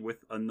treated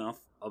with enough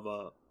of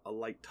a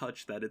light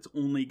touch that it's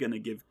only going to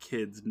give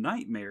kids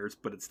nightmares,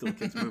 but it's still a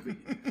kids movie.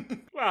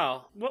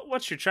 Well,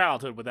 what's your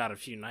childhood without a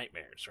few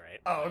nightmares, right?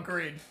 Oh,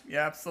 agreed.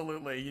 Yeah,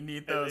 absolutely. You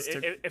need those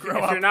if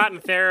you're not in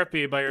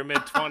therapy by your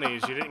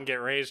mid-20s, you didn't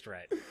get raised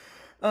right.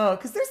 Oh,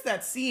 because there's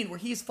that scene where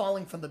he's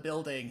falling from the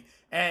building,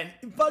 and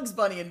Bugs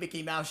Bunny and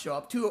Mickey Mouse show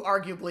up, two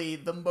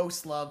arguably the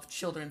most loved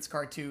children's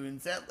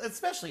cartoons,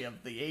 especially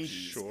of the 80s.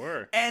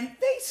 Sure. And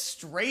they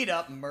straight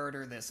up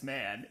murder this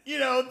man. You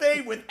know, they,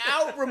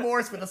 without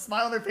remorse, with a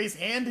smile on their face,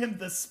 hand him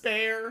the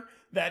spare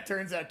that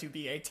turns out to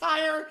be a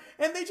tire,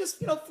 and they just,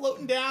 you know,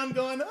 floating down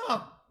going,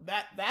 oh,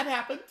 that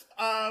happened.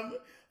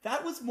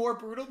 That was more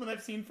brutal than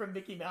I've seen from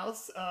Mickey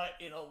Mouse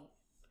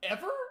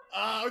ever?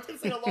 I was going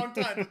to say a long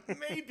time, but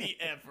maybe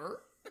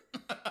ever.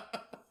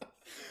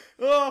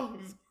 Oh,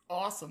 it was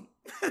awesome.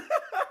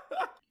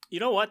 You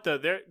know what, though?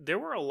 There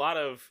were a lot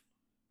of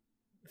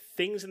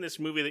things in this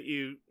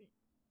movie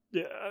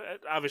that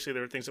obviously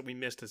there were things that we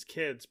missed as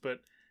kids,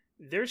 but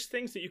there's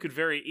things that you could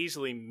very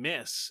easily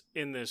miss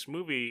in this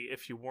movie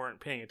if you weren't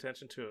paying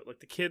attention to it. Like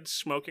the kids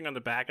smoking on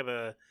the back of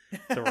the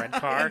red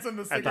car.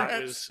 I thought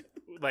it was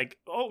like,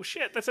 oh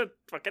shit, that's a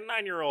fucking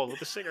 9-year-old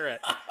with a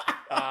cigarette.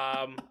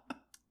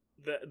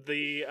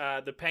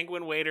 the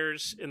penguin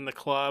waiters in the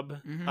club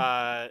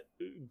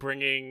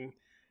bringing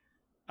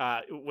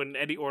when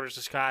Eddie orders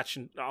the scotch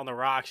on the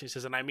rocks, he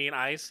says, "And I mean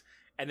ice."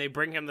 And they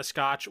bring him the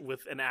scotch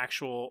with an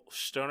actual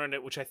stone in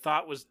it, which I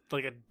thought was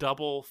like a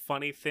double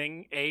funny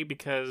thing. A,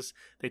 because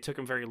they took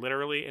him very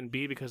literally, and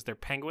B, because they're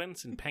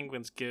penguins, and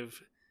penguins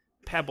give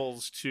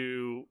pebbles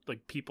to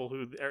like people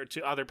who or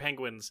to other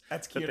penguins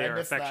That's cute. that they are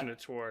affectionate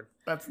toward.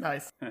 That's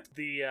nice.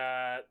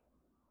 The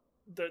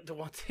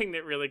one thing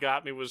that really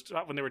got me was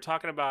when they were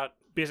talking about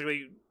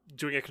basically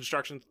doing a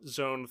construction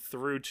zone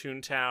through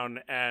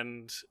Toontown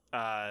and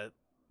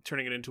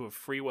turning it into a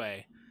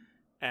freeway,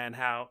 and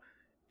how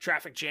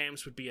traffic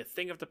jams would be a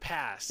thing of the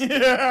past. In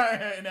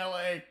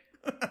LA.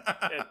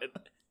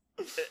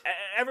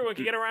 Everyone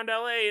can get around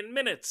LA in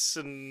minutes,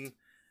 and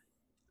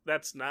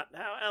that's not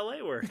how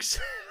LA works.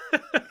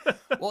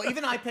 Well,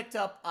 even I picked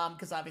up,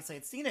 because obviously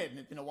I'd seen it and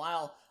it's been a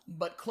while,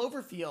 but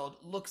Cloverfield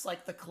looks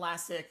like the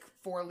classic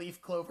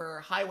 4-leaf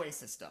clover highway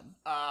system.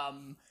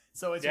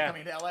 So as you're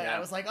coming to LA, I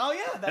was like, oh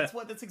yeah,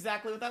 that's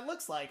exactly what that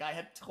looks like. I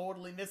had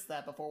totally missed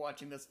that before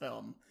watching this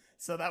film.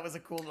 So that was a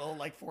cool little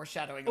like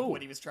foreshadowing of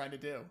what he was trying to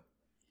do.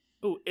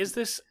 Oh, is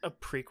this a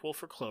prequel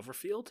for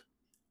Cloverfield?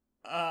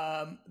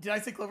 Did I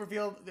say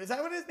Cloverfield? Is that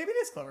what it is? Maybe it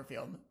is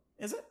Cloverfield.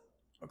 Is it?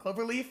 Or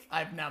Cloverleaf?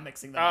 I'm now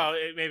mixing them up.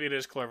 Maybe it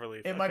is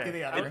Cloverleaf. It might be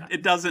the other.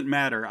 It doesn't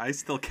matter. I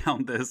still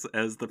count this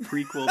as the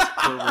prequel to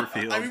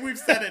Cloverfield. I mean, we've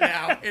said it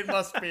now. It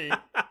must be.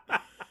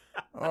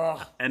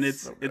 Oh, and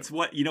it's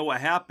what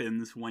what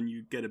happens when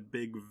you get a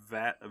big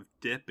vat of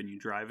dip and you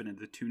drive it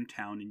into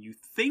Toontown and you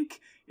think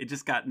it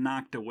just got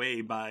knocked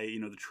away by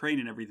the train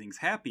and everything's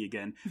happy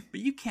again, but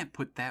you can't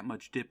put that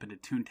much dip into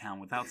Toontown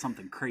without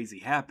something crazy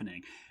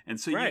happening. And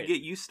so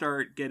you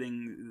start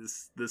getting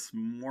this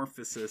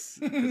morphosis,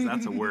 because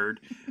that's a word,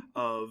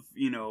 of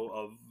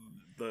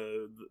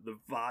the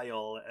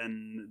vile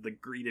and the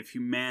greed of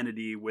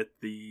humanity with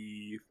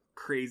the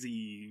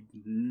crazy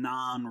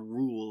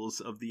non-rules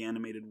of the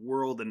animated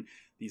world, and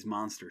these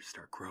monsters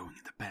start growing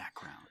in the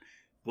background.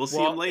 We'll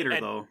see them later,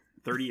 though.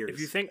 30 years.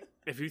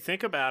 If you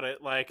think about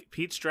it, like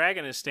Pete's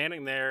dragon is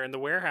standing there in the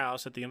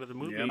warehouse at the end of the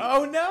movie. Yep.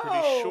 Oh no!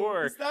 Pretty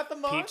sure is that the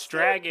monster? Pete's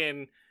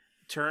dragon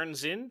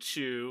turns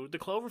into the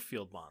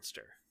Cloverfield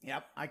monster.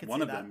 Yep, I can see that.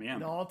 One of them, yeah.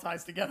 It all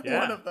ties together. Yeah.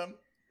 One of them.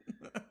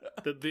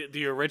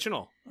 the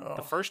original,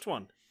 the first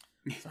one.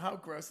 So how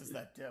gross is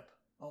that dip?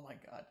 Oh my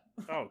god.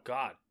 Oh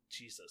god.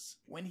 Jesus.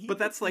 When he puts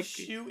that's the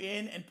shoe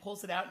in and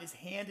pulls it out and his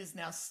hand is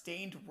now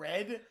stained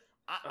red.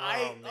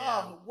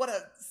 What a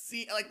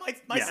scene. Like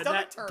my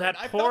stomach turned. That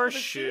poor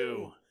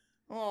shoe.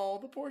 Oh,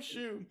 the poor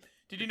shoe.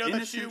 Did you know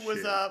that shoe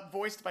was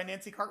voiced by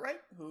Nancy Cartwright,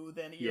 who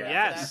then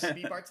yes. to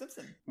be Bart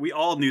Simpson? We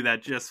all knew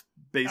that just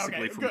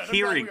basically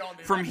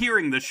from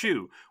hearing the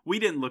shoe. We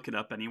didn't look it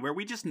up anywhere.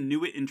 We just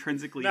knew it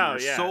intrinsically in our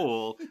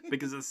soul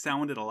because it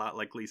sounded a lot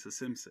like Lisa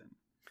Simpson.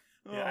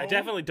 Yeah, I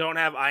definitely don't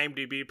have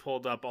IMDb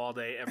pulled up all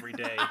day, every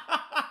day.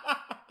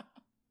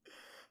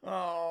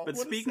 But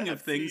speaking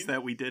of things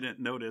that we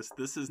didn't notice,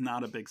 this is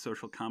not a big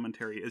social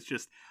commentary. It's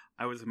just,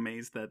 I was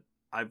amazed that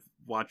I've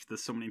watched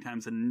this so many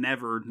times and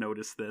never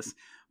noticed this.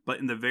 But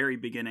in the very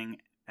beginning,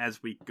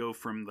 as we go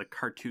from the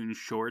cartoon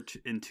short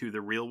into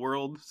the real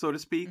world, so to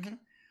speak,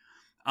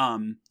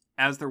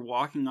 as they're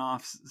walking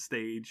off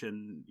stage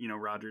and,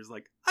 Roger's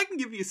like, I can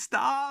give you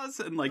stars.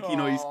 And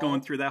he's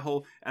going through that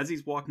whole, as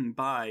he's walking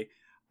by,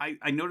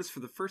 I noticed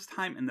for the first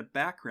time in the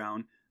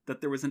background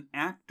that there was an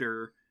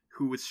actor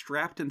who was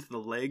strapped into the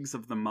legs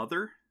of the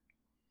mother.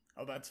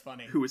 Oh, that's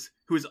funny. Who was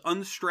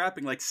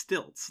unstrapping like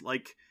stilts,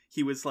 like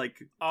he was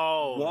like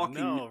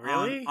walking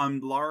on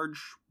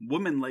large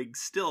woman leg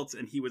stilts,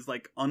 and he was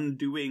like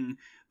undoing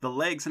the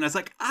legs. And I was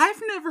like,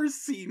 I've never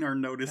seen or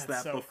noticed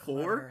that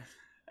before. Clever.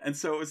 And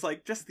so it was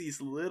like just these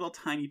little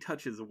tiny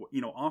touches,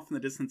 off in the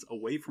distance,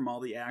 away from all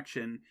the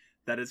action.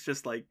 That it's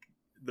just like.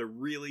 They're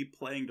really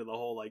playing to the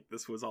whole, like,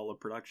 this was all a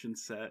production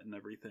set and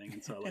everything.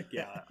 And so,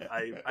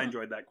 I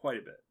enjoyed that quite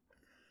a bit.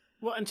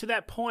 Well, and to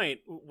that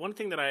point, one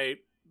thing that I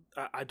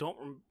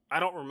don't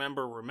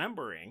remember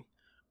remembering,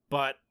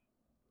 but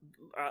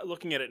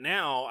looking at it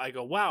now, I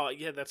go, wow,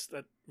 yeah,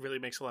 that really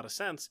makes a lot of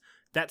sense.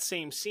 That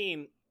same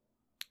scene,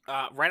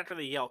 right after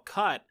they yell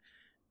cut,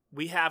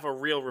 we have a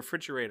real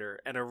refrigerator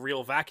and a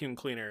real vacuum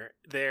cleaner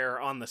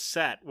there on the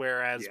set,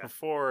 whereas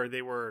before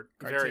they were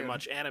very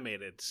much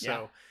animated.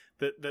 So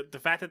the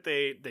fact that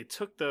they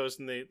took those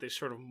and they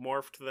sort of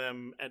morphed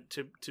them and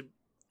to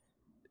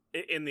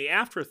in the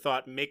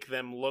afterthought make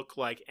them look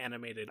like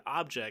animated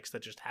objects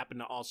that just happen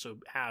to also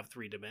have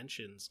 3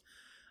 dimensions,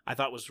 I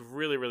thought was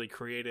really, really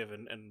creative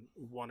and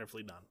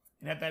wonderfully done.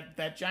 And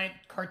that giant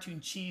cartoon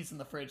cheese in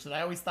the fridge that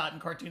I always thought in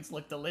cartoons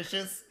looked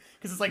delicious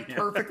because it's like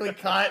perfectly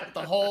cut with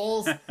the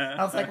holes.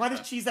 I was like, why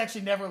does cheese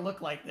actually never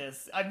look like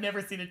this? I've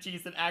never seen a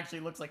cheese that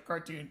actually looks like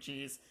cartoon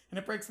cheese, and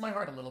it breaks my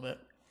heart a little bit.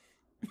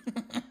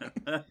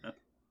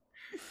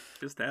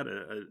 Just had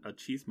a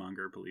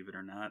cheesemonger, believe it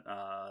or not,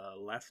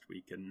 last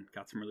week and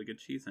got some really good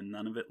cheese, and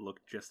none of it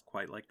looked just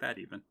quite like that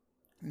even.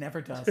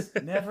 Never does.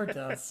 Never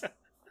does.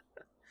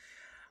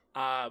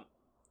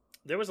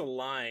 There was a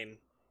line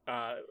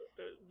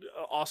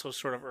also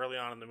sort of early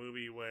on in the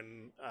movie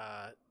when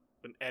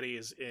Eddie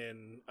is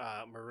in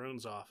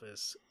Maroon's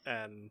office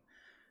and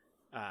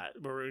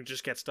Maroon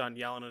just gets done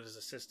yelling at his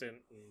assistant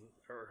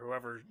or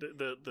whoever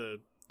the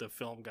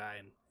film guy,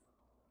 and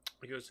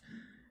he goes,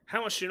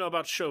 "How much do you know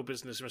about show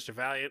business, Mr.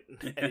 Valiant?"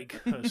 And Eddie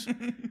goes,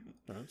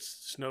 well,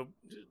 it's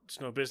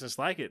no business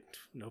like it.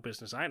 No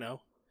business I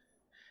know.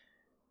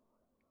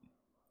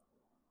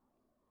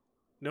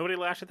 Nobody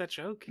laughed at that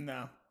joke?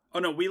 No. Oh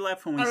no, we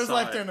laughed when we saw it. I was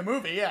left during the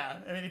movie, yeah.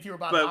 I mean, if you were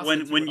Bob But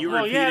Hoskins, when you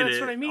would've repeated that's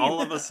it, what I mean.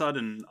 all of a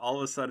sudden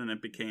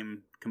it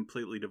became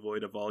completely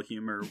devoid of all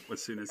humor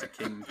as soon as it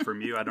came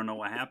from you. I don't know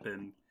what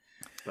happened.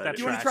 But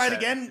Do you want to try it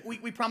again?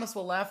 We promise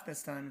we'll laugh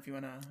this time if you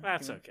want to.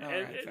 That's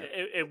okay. Right,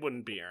 it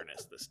wouldn't be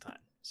earnest this time.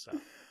 So.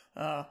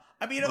 I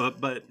mean,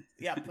 but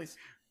yeah, please.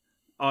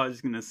 I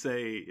was gonna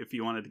say, if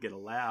you wanted to get a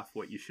laugh,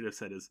 what you should have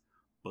said is,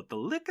 "But the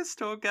liquor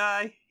store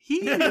guy, he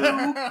knew." See,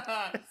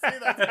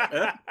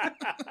 that's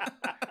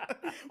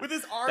with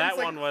his arms That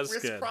like one was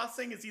good.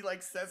 crisscrossing as he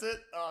like says it.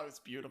 Oh, it's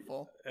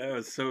beautiful. That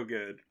was so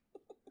good.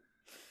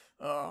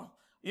 Oh,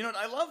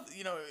 I love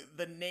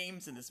the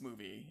names in this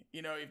movie.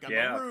 You've got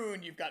Yeah.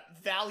 Maroon, you've got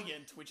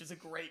Valiant, which is a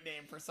great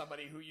name for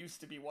somebody who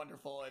used to be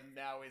wonderful and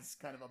now is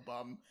kind of a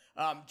bum.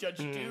 Judge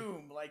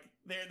Doom, like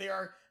they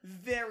are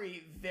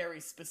very,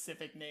 very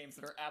specific names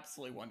that are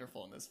absolutely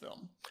wonderful in this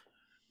film.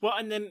 Well,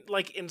 and then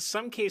like in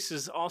some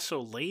cases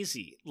also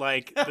lazy.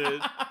 Like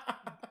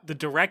the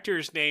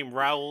director's name,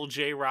 Raoul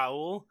J.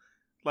 Raoul,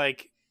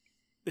 like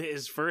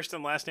his first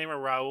and last name are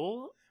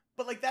Raoul.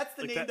 But like that's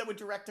the Like name that- that would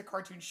direct a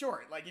cartoon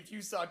short. Like if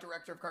you saw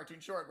director of cartoon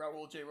short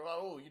Raoul J.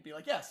 Raoul, you'd be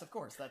like, yes, of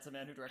course, that's a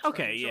man who directs.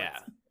 Okay, cartoon yeah.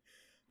 shorts.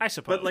 I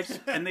suppose. But like,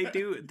 and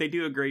they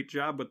do a great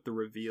job with the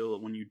reveal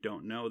when you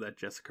don't know that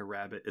Jessica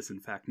Rabbit is in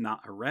fact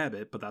not a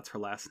rabbit, but that's her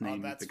last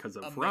name that's because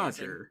of amazing.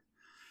 Roger.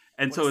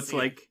 And What so a it's scene.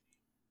 like,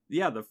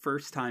 yeah, the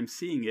first time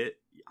seeing it,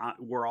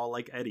 we're all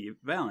like Eddie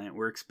Valiant.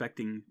 We're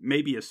expecting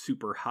maybe a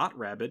super hot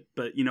rabbit,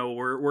 but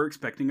we're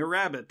expecting a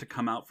rabbit to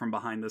come out from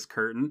behind this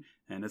curtain,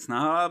 and it's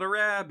not a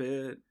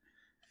rabbit.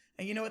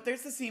 And you know what?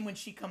 There's the scene when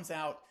she comes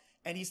out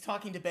and he's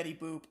talking to Betty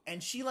Boop,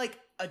 and she like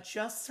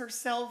adjusts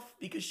herself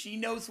because she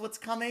knows what's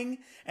coming,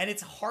 and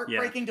it's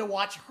heartbreaking to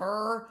watch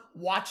her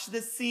watch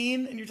this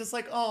scene, and you're just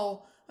like,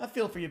 oh, I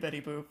feel for you, Betty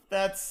Boop.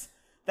 That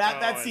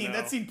scene.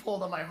 That scene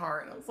pulled on my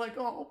heart. I was like,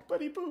 oh,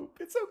 Betty Boop,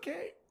 it's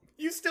okay.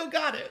 You still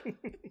got it.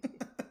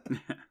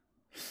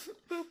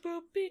 Boop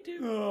boop be doo.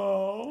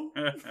 Oh.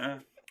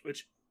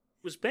 Which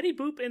was Betty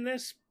Boop in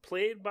this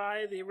played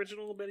by the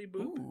original Betty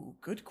Boop? Ooh,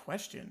 good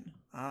question.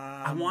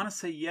 I want to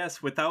say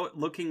yes, without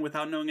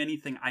knowing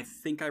anything. I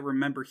think I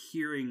remember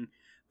hearing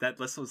that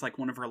this was like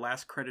one of her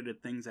last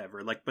credited things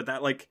ever. Like, but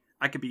that like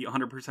I could be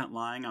 100%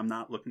 lying. I'm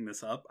not looking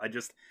this up. I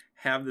just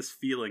have this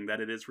feeling that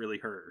it is really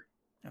her.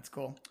 That's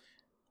cool.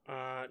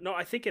 No,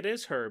 I think it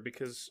is her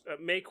because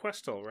Mae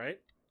Questel, right?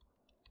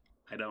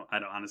 I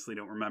honestly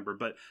don't remember,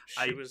 but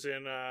She was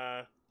in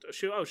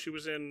she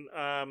was in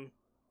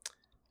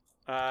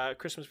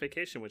Christmas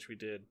Vacation, which we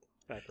did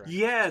back around.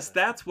 yes,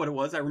 that's what it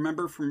was. I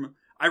remember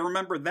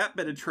that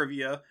bit of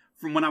trivia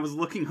from when I was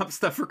looking up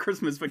stuff for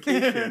Christmas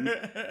Vacation,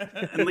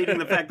 and leading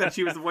the fact that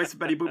she was the voice of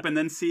Betty Boop, and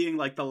then seeing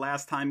like the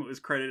last time it was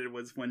credited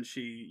was when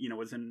she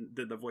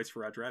did the voice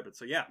for Roger Rabbit.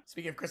 So yeah.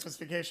 Speaking of Christmas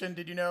Vacation,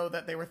 did you know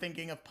that they were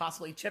thinking of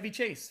possibly Chevy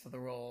Chase for the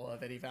role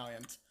of Eddie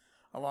Valiant,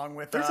 along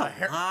with There's a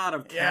lot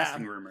of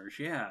casting rumors.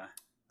 Yeah.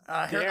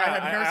 I have I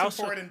Harrison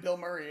also- Ford and Bill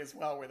Murray as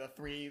well were the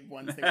three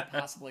ones they were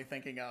possibly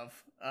thinking of.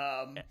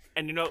 And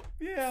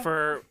Yeah.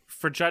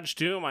 for Judge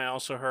Doom, I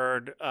also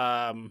heard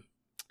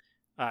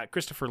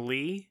Christopher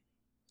Lee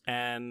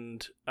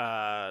and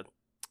what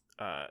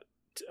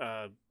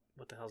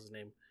the hell's his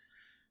name?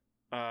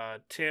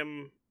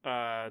 Tim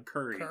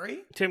Curry. Curry?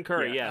 Tim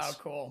Curry, Yeah. yes.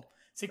 Oh, cool.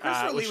 See,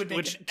 Christopher Lee would make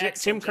an Tim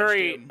excellent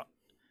Curry. Judge Doom.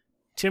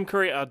 Tim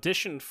Curry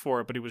auditioned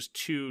for it, but it was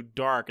too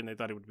dark, and they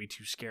thought it would be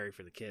too scary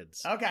for the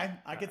kids. Okay,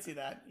 I could see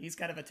that. He's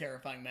kind of a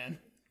terrifying man.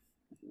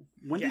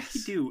 When did he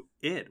Yes. do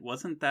it?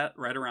 Wasn't that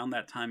right around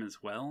that time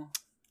as well?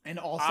 And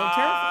also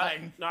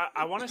terrifying. No,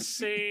 I want to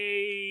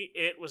say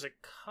it was a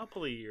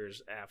couple of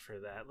years after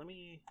that. Let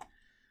me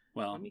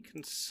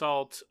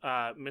consult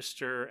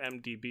Mr.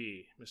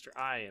 MDB, Mr.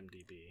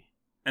 IMDb.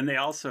 And they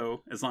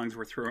also, as long as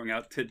we're throwing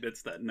out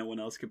tidbits that no one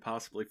else could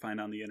possibly find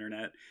on the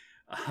internet,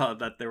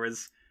 that there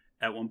was,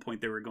 at one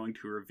point, they were going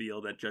to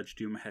reveal that Judge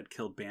Doom had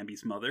killed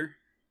Bambi's mother.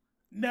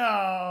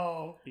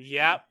 No.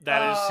 Yep,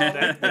 that is Oh,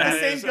 that the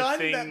same is gun, a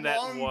thing that that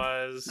long-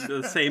 was.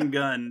 The same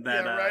gun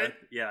that,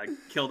 Yeah, right?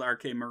 killed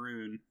R.K.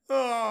 Maroon.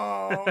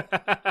 Oh.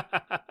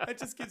 That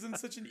just gives him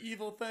such an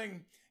evil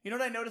thing. You know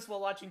what I noticed while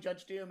watching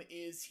Judge Doom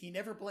is he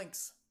never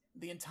blinks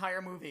the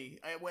entire movie.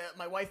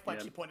 My wife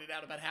actually pointed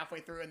out about halfway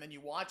through, and then you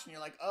watch and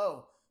you're like,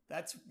 oh,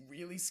 that's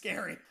really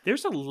scary.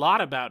 There's a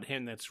lot about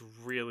him that's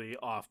really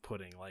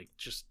off-putting. Like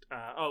just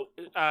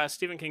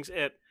Stephen King's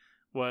It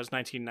was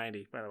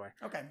 1990, by the way.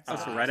 Okay.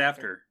 So right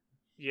after.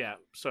 Yeah,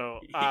 so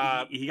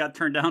He got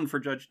turned down for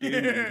Judge Doom,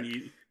 and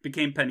he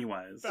became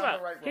Pennywise. Found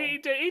the right role. he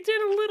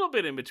did a little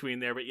bit in between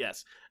there, but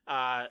yes.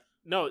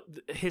 No,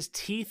 his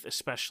teeth,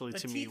 especially The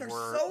to me, teeth are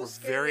were so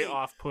very scary.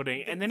 off-putting.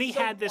 They're And then he so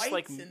had this white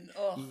like and,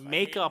 ugh, I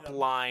makeup hated them.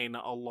 line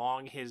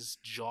along his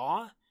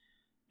jaw,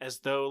 as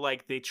though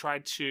like they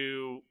tried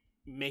to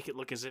make it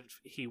look as if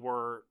he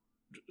were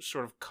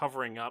sort of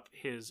covering up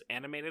his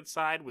animated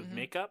side with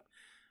makeup.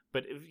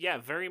 But yeah,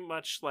 very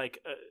much like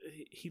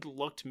he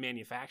looked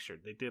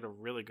manufactured. They did a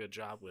really good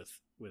job with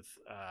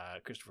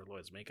Christopher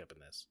Lloyd's makeup in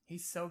this.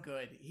 He's so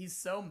good. He's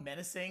so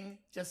menacing.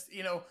 Just,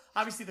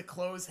 obviously the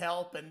clothes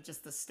help and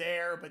just the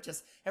stare, but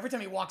just every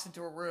time he walks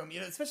into a room,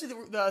 especially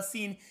the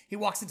scene he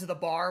walks into the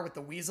bar with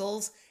the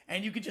weasels,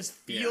 and you could just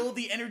feel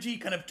the energy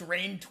kind of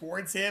drain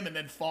towards him and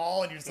then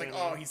fall, and you're just like,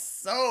 oh, he's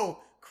so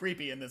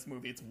creepy in this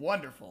movie. It's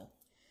wonderful.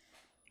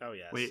 Oh,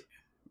 yes. Wait,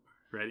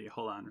 ready?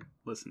 Hold on.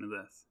 Listen to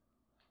this.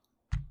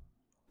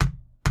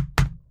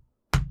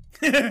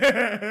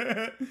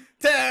 Toe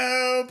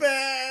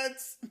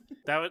pets.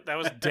 That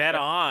was dead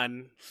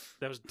on.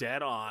 That was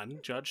dead on.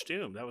 Judge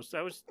Doom.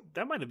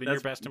 That might have been your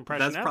best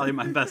impression. That's ever. probably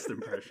my best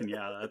impression.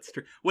 Yeah, that's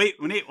true. Wait,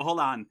 hold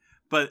on.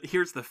 But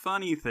here's the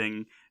funny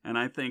thing, and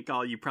I think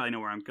you probably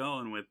know where I'm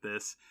going with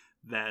this.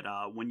 That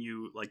when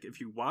you if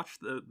you watch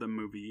the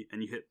movie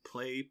and you hit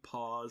play,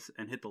 pause,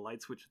 and hit the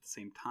light switch at the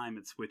same time,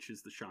 it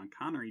switches the Sean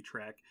Connery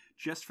track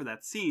just for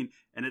that scene,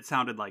 and it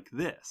sounded like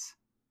this.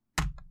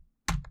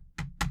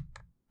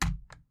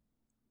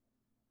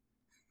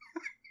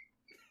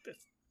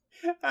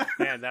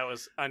 Man, that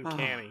was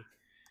uncanny.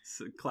 It's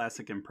a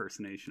classic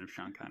impersonation of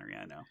Sean Connery,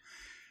 I know.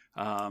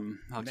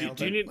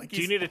 Do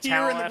you need a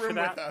towel after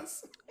that?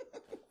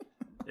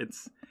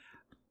 It's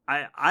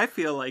I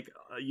feel like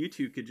you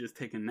two could just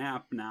take a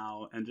nap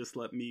now and just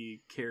let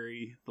me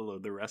carry the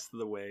load the rest of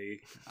the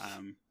way.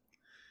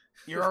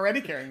 You're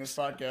already carrying this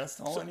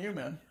podcast. All on you,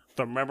 man.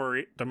 The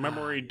memory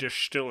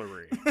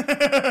distillery.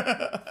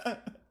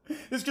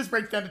 This just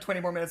breaks down to 20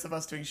 more minutes of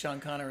us doing Sean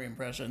Connery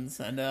impressions,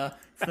 and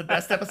it's the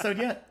best episode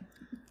yet.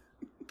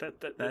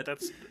 That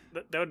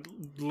would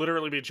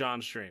literally be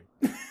John's dream.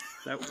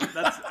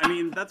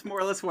 That's more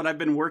or less what I've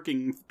been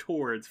working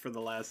towards for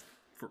the last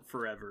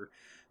forever.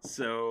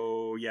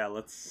 So yeah,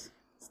 let's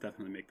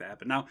definitely make that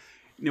happen. Now,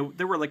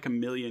 there were like a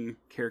million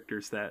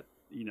characters that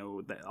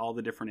all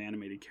the different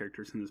animated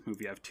characters in this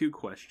movie. I have two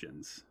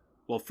questions.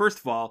 Well, first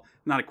of all,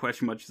 not a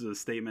question much as a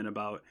statement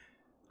about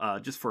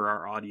just for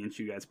our audience.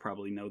 You guys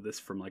probably know this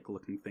from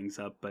looking things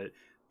up, but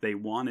they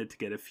wanted to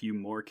get a few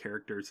more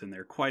characters in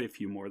there, quite a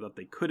few more that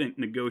they couldn't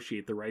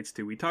negotiate the rights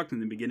to. We talked in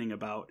the beginning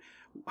about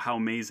how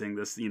amazing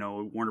this,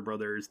 Warner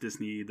Brothers,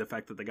 Disney, the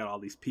fact that they got all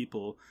these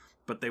people,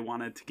 but they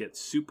wanted to get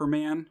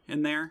Superman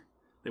in there.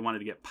 They wanted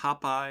to get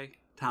Popeye,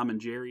 Tom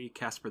and Jerry,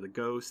 Casper the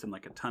Ghost, and a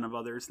ton of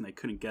others, and they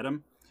couldn't get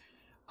them.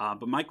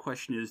 But my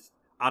question is,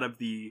 out of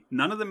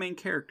none of the main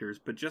characters,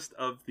 but just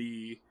of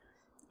the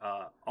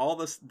all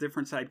the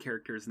different side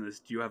characters in this,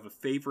 do you have a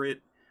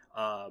favorite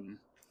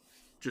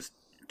just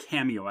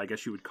cameo, I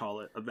guess you would call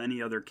it, of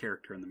any other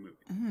character in the movie?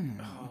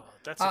 Oh,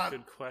 that's a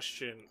good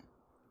question.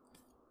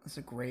 That's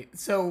a great...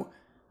 So,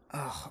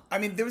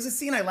 there was a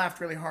scene I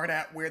laughed really hard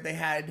at where they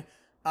had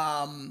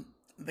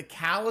the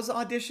cows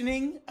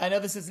auditioning. I know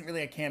this isn't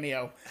really a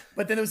cameo,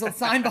 but then there was a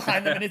sign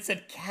behind them and it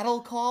said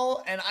cattle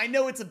call, and I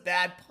know it's a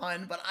bad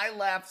pun, but I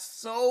laughed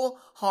so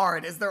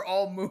hard as they're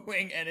all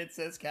mooing and it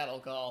says cattle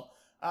call.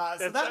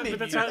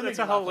 That's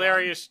a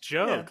hilarious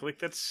joke. Yeah.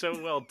 That's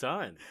so well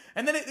done.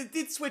 And then it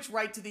did switch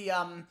right to the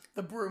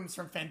brooms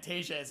from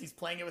Fantasia as he's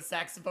playing it with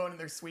saxophone and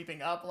they're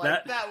sweeping up.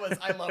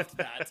 I loved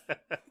that.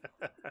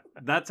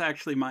 That's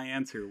actually my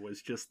answer. I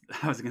was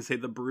going to say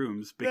the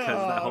brooms,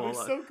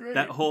 because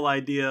that whole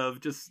idea of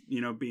just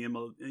being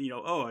able,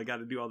 I got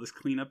to do all this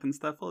cleanup and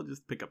stuff. I'll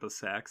just pick up a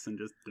sax and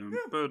just and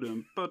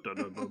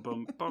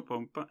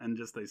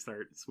just they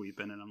start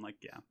sweeping, and I'm like,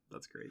 yeah,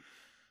 that's great.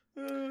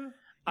 You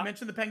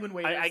mentioned the penguin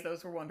waiters.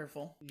 Those were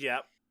wonderful. Yeah.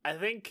 I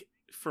think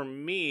for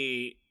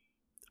me,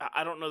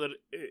 I don't know that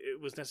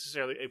it was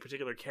necessarily a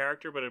particular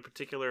character, but a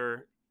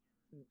particular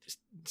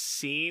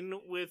scene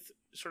with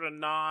sort of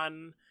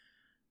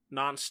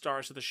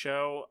non-stars of the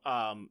show.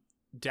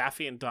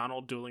 Daffy and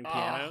Donald dueling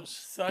pianos.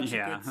 Such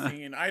a good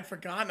scene. I'd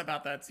forgotten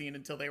about that scene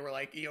until they were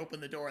he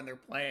opened the door and they're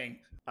playing.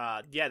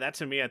 That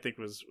to me I think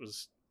was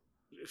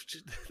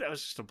that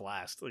was just a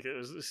blast. It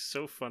was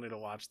so funny to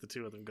watch the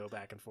two of them go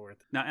back and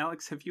forth. Now,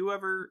 Alex, have you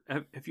ever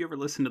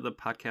listened to the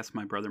podcast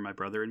My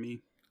Brother and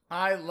Me?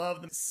 I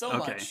love them so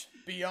much,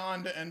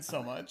 beyond and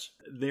so much.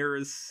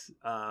 There's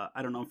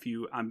I don't know if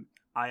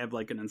I have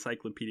an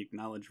encyclopedic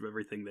knowledge of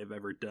everything they've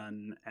ever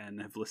done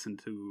and have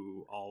listened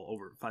to all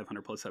over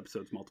 500 plus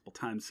episodes multiple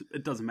times.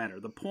 It doesn't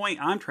matter. The point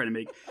I'm trying to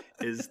make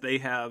is they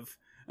have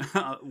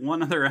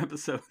one of their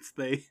episodes,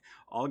 they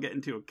all get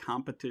into a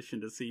competition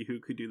to see who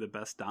could do the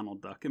best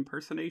Donald Duck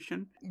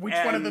impersonation. Which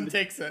one of them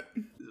takes it?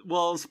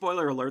 Well,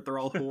 spoiler alert, they're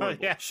all horrible.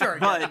 Yeah, sure,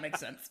 that makes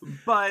sense.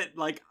 But,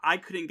 I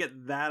couldn't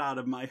get that out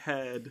of my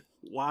head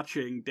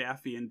watching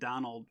Daffy and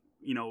Donald,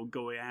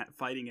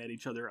 fighting at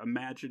each other,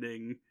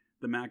 imagining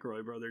the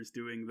McElroy brothers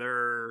doing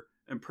their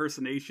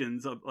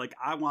impersonations of,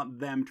 I want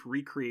them to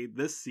recreate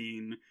this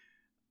scene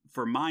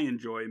for my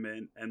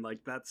enjoyment, and like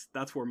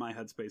that's where my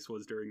headspace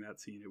was during that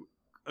scene.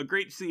 A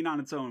great scene on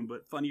its own,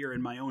 but funnier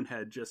in my own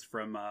head just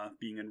from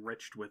being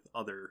enriched with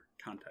other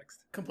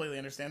context. Completely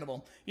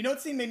understandable. You know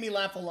what scene made me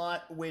laugh a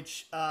lot,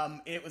 which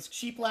it was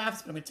cheap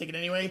laughs, but I'm gonna take it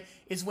anyway,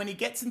 is when he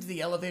gets into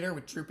the elevator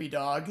with Droopy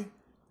Dog,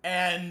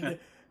 and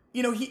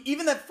you know, he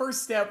even that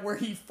first step where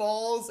he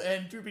falls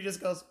and Droopy just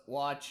goes,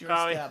 "Watch your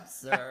step,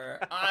 sir."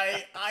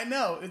 I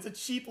know it's a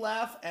cheap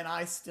laugh, and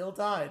I still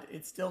died.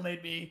 It still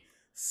made me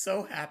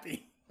so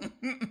happy.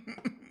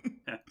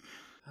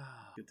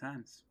 Good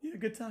times. Yeah,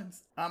 good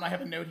times. I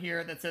have a note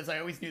here that says I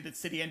always knew that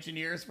city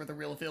engineers were the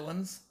real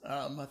villains.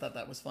 I thought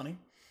that was funny.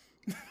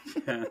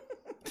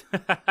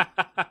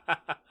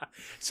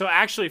 So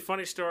actually,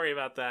 funny story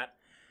about that.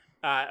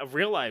 A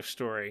real life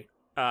story.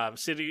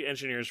 City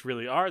engineers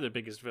really are the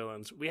biggest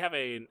villains. We have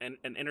an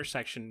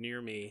intersection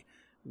near me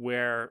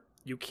where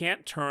you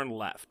can't turn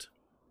left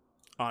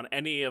on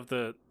any of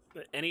the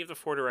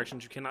four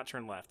directions. You cannot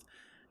turn left.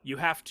 You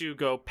have to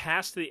go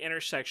past the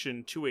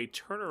intersection to a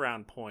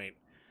turnaround point,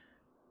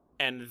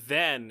 and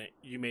then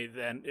you may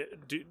then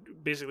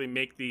basically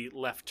make the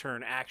left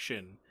turn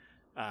action.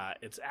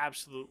 It's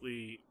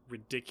absolutely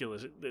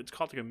ridiculous. It's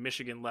called like a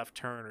Michigan left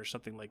turn or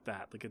something like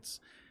that. Like it's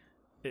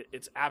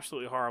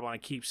absolutely horrible. And I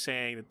keep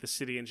saying that the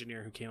city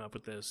engineer who came up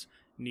with this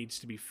needs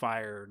to be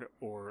fired,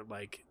 or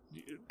like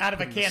out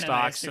of a cannon.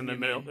 Stocks in the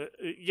middle.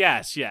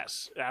 Yes,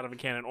 out of a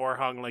cannon, or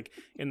hung like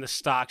in the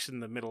stocks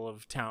in the middle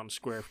of town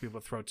square for people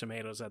to throw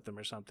tomatoes at them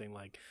or something.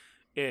 Like,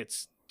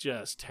 it's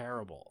just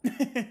terrible.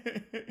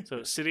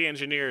 So city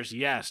engineers,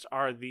 yes,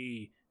 are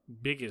the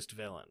biggest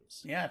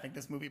villains. Yeah, I think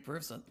this movie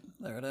proves it.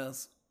 There it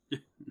is.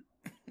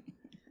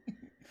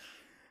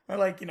 I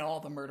like, all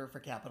the murder for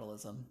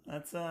capitalism.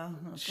 That's what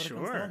it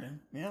comes down to.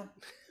 Yeah.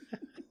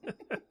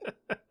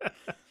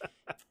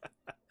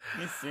 Let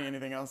me see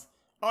anything else.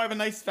 Oh, I have a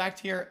nice fact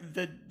here.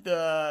 The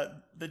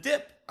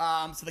dip.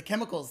 So the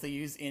chemicals they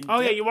use in. Oh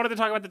dip, yeah, you wanted to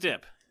talk about the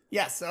dip.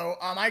 Yeah, so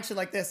I actually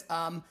like this.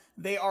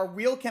 They are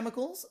real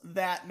chemicals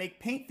that make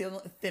paint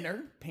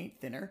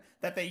thinner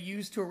that they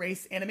use to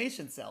erase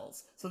animation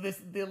cells. So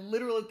the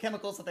literal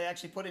chemicals that they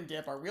actually put in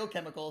dip are real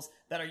chemicals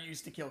that are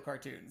used to kill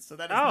cartoons. So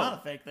that is not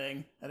a fake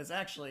thing. That is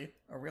actually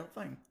a real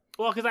thing.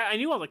 Well, because I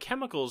knew all the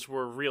chemicals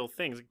were real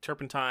things, like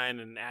turpentine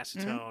and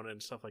acetone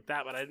and stuff like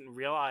that, but I didn't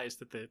realize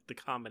that the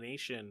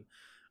combination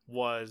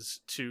was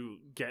to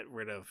get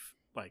rid of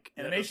like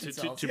animation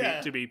cells,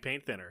 to be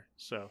paint thinner.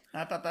 So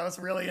I thought that was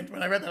really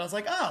when I read that, I was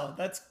like, oh,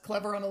 that's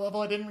clever on a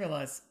level I didn't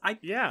realize. I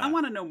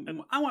want to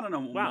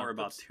know more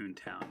about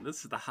Toontown.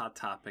 This is the hot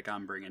topic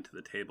I'm bringing to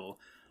the table.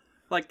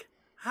 Like,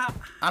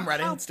 I'm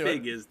ready. How Let's do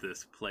big it. is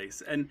this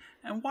place? And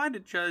why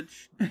did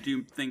Judge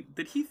Doom think?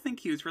 Did he think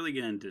he was really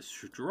going to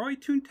destroy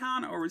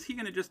Toontown, or was he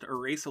going to just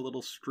erase a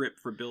little strip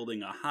for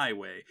building a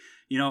highway,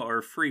 or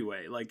a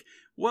freeway? Like,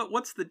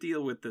 what's the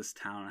deal with this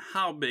town?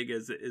 How big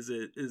is it? Is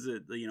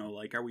it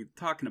like, are we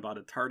talking about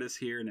a TARDIS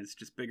here, and it's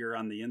just bigger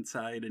on the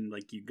inside, and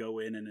like you go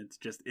in and it's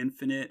just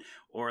infinite,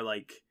 or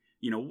like,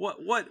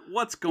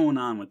 what's going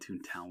on with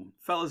Toontown,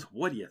 fellas?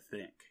 What do you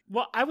think?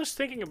 Well, I was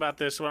thinking about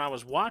this when I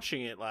was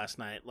watching it last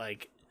night.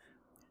 Like,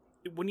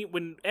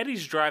 when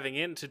Eddie's driving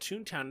into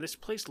Toontown, this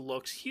place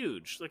looks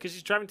huge. Like, because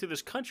he's driving through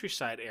this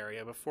countryside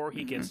area before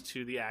he gets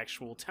to the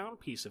actual town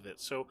piece of it.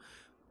 So,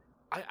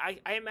 I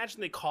imagine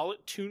they call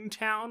it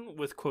Toontown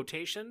with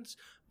quotations,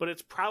 but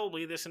it's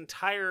probably this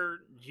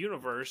entire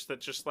universe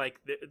that just like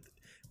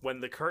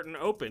when the curtain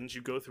opens,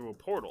 you go through a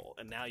portal,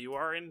 and now you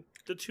are in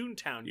the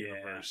Toontown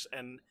universe,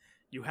 and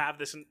you have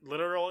this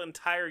literal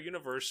entire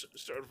universe,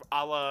 sort of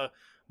a la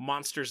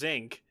Monsters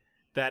Inc.,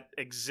 that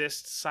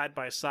exists side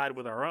by side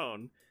with our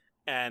own,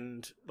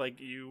 and like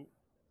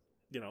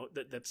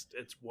that's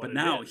what. But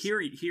now it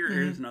is.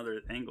 here's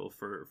another angle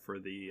for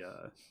the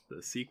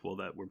sequel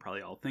that we're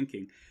probably all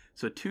thinking.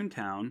 So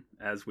Toontown,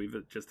 as we've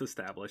just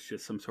established,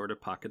 is some sort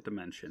of pocket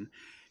dimension.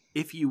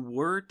 If you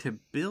were to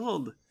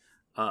build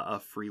a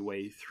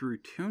freeway through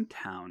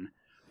Toontown,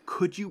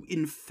 could you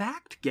in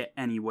fact get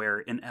anywhere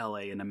in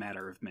LA in a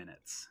matter of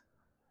minutes?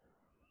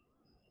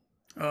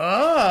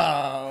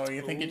 Oh,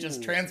 you think it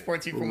just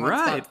transports you from one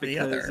spot to the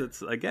other?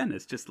 Because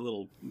it's just a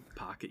little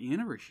pocket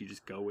universe. You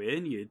just go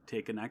in, you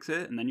take an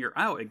exit, and then you're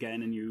out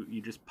again, and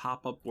you just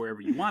pop up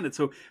wherever you wanted.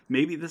 So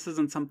maybe this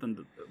isn't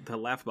something to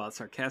laugh about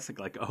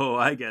sarcastic, like, oh,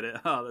 I get it.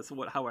 Oh, that's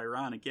how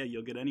ironic. Yeah,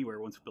 you'll get anywhere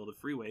once you build a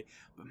freeway.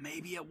 But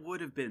maybe it would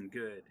have been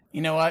good.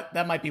 You know what?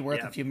 That might be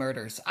worth a few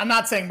murders. I'm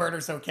not saying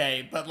murder's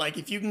okay, but like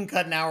if you can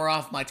cut an hour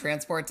off my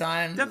transport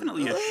time,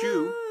 definitely a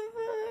shoe.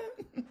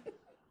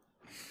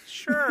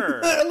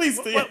 Sure. At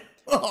least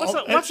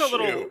what's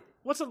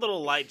a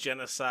little light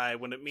genocide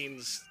when it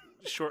means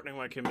shortening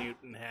my commute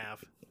in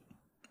half?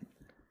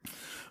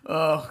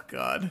 Oh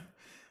God.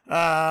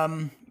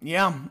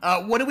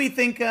 What do we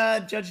think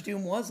Judge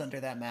Doom was under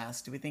that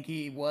mask? Do we think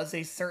he was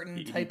a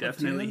certain type of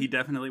Doom? He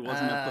definitely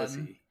wasn't a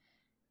pussy.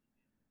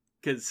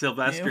 Because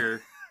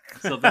Sylvester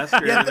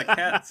the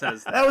cat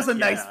says that was a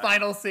nice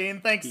final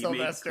scene. Thanks, he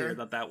Sylvester. Made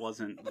clear that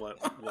wasn't what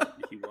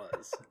he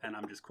was, and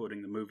I'm just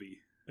quoting the movie.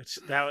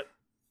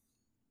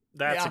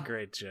 That's a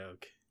great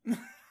joke.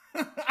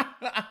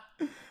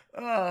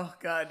 Oh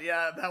God,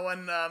 yeah, that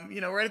one.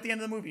 Right at the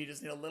end of the movie, you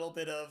just need a little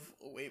bit of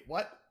wait,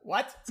 what?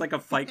 It's like a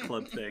Fight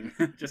Club thing.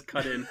 Just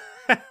cut in.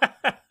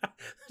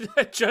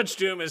 Judge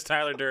Doom is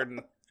Tyler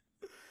Durden.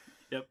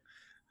 Yep.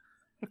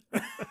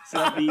 So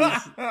that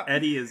means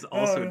Eddie is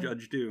also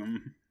Judge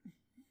Doom.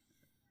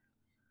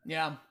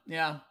 Yeah.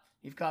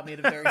 You've caught me at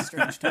a very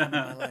strange time in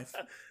my life.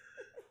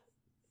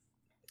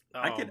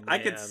 I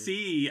could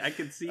see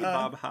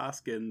Bob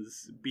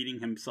Hoskins beating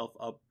himself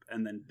up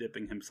and then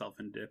dipping himself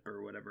in dip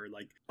or whatever.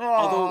 Like,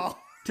 although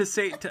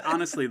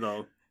honestly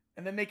though,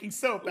 and then making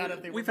soap out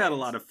of the. We've had a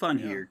lot of fun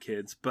here,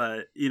 kids.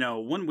 But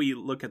when we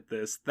look at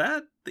this,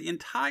 that the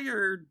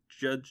entire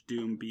Judge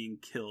Doom being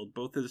killed,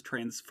 both his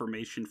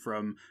transformation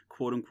from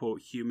quote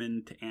unquote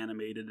human to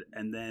animated,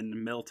 and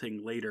then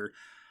melting later.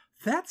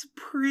 That's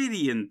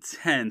pretty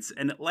intense,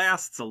 and it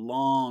lasts a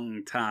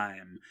long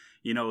time.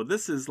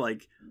 This is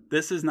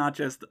not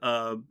just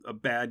a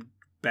bad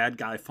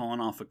guy falling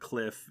off a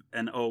cliff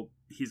and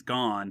he's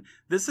gone.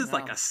 This is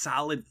like a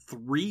solid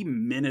 3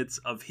 minutes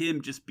of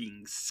him just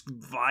being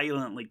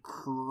violently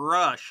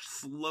crushed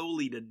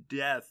slowly to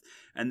death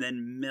and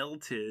then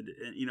melted.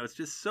 And it's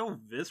just so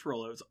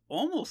visceral. It was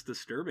almost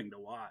disturbing to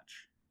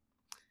watch.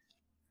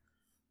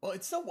 Well,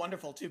 it's so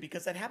wonderful, too,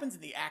 because that happens in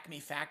the Acme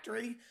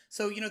factory.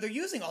 So, they're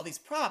using all these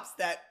props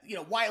that,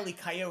 Wile E.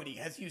 Coyote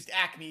has used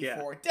Acme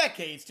for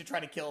decades to try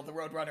to kill the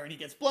Roadrunner, and he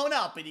gets blown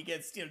up, and he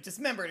gets,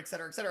 dismembered, et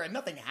cetera, and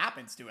nothing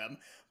happens to him.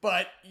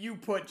 But you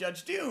put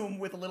Judge Doom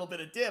with a little bit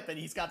of dip, and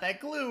he's got that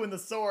glue in the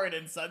sword,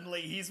 and suddenly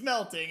he's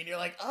melting, and you're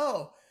like,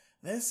 oh,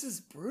 this is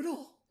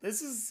brutal.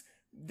 This is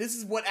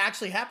what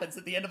actually happens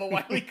at the end of a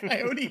Wile E.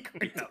 Coyote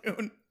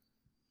cartoon.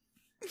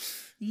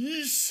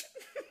 Yeesh.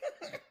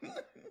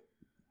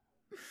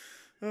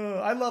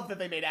 I love that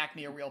they made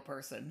Acme a real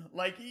person.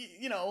 Like,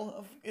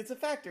 it's a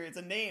factor, it's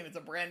a name, it's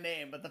a brand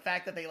name, but the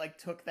fact that they,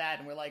 took that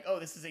and were like, oh,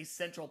 this is a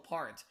central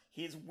part.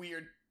 His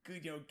weird,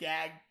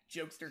 gag,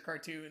 jokester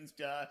cartoons,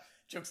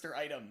 jokester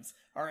items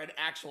are an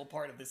actual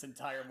part of this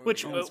entire movie.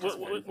 Which,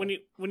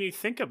 when you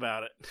think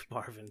about it,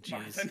 Marvin,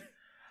 jeez.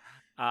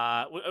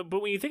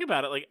 But when you think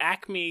about it, like,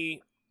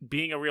 Acme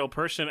being a real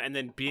person and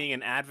then being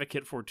an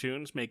advocate for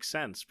Toons makes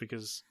sense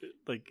because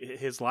like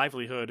his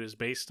livelihood is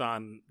based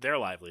on their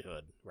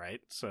livelihood, right?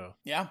 So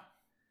yeah,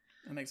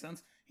 that makes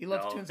sense. He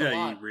loved Toons a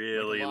lot. He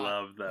really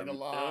loved them. Like a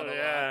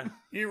lot.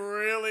 He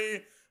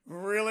really,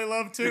 really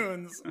loved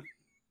Toons.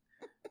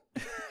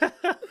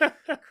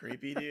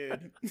 Creepy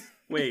dude.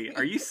 Wait,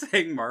 are you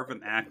saying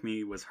Marvin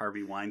Acme was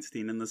Harvey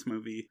Weinstein in this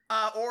movie?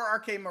 Or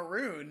R.K.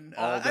 Maroon?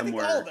 All of them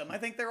all of them. I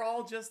think they're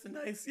all just a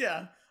nice,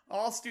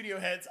 all studio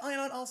heads.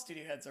 All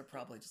studio heads are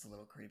probably just a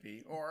little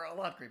creepy, or a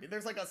lot creepy.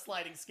 There's like a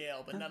sliding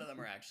scale, but none of them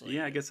are actually.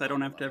 Yeah, I guess I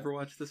don't have to ever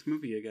watch this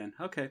movie again.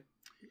 Okay.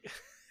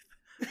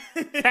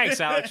 Thanks,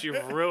 Alex.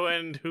 You've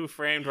ruined Who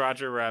Framed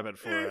Roger Rabbit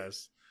for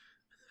us.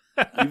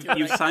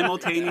 You've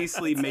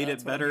simultaneously made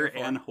it better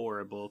and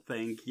horrible.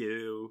 Thank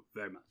you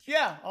very much.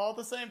 Yeah, all at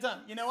the same time.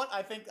 You know what?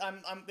 I think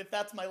I'm if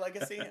that's my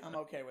legacy, I'm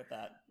okay with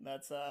that.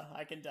 That's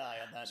I can die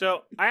on that.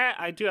 So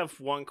I do have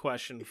one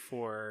question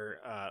for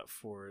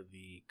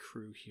the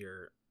crew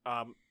here.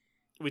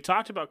 We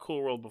talked about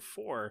Cool World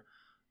before.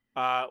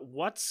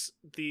 What's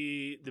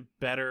the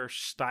better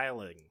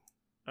styling?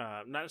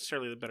 Not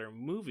necessarily the better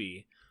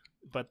movie,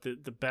 but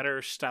the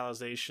better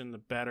stylization, the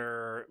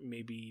better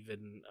maybe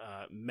even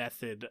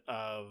method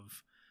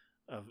of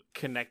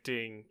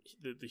connecting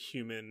the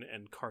human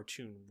and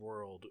cartoon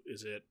world.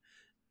 Is it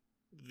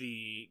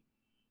the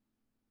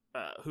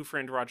Who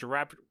Framed Roger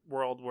Rabbit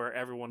world where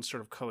everyone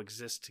sort of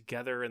coexists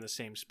together in the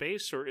same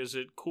space, or is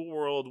it Cool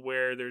World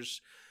where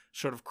there's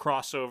sort of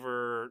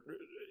crossover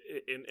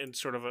in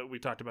sort of we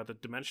talked about the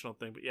dimensional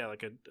thing, but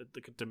like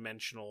a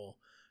dimensional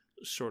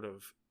sort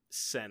of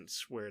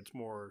sense where it's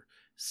more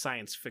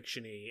science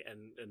fiction-y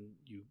and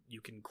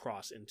you can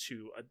cross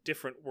into a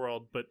different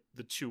world, but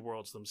the two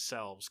worlds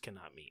themselves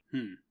cannot meet.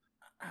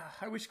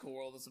 I wish Cool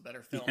World was a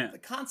better film. Yeah. The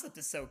concept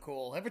is so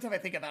cool. Every time I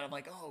think about it, I'm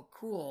like, oh,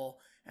 cool.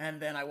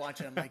 And then I watch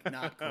it, I'm like,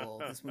 not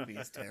cool. This movie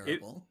is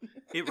terrible.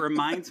 It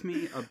reminds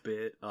me a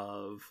bit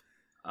of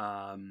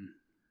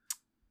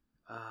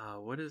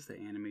what is the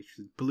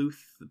animation?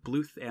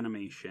 Bluth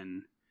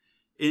animation.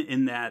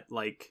 In that,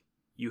 like,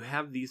 you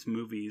have these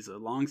movies, a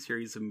long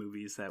series of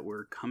movies that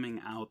were coming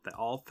out that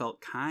all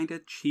felt kind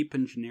of cheap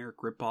and generic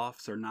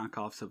ripoffs or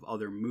knockoffs of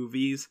other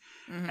movies.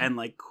 Mm-hmm. And,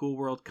 like, Cool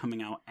World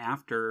coming out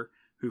after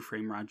Who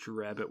Framed Roger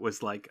Rabbit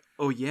was like,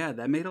 oh, yeah,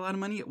 that made a lot of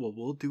money? Well,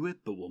 we'll do it,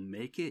 but we'll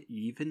make it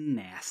even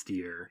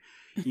nastier.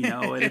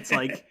 And it's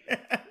like,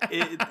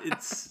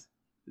 it's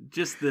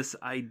just this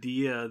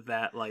idea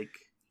that,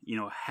 like,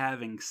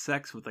 having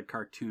sex with a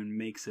cartoon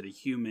makes it a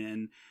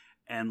human,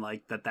 and,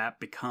 like, that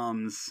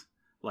becomes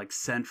like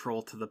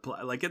central to the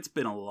plot. Like, it's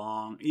been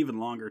even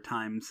longer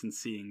time since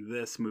seeing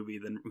this movie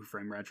than Who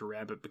Framed Roger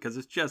Rabbit, because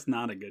it's just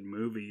not a good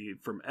movie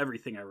from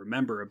everything I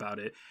remember about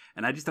it,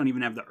 and I just don't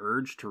even have the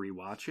urge to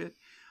rewatch it.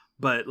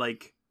 But,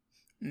 like,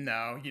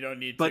 no, you don't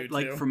need to. But,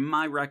 like, from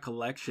my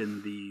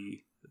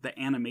recollection, the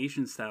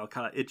animation style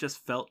it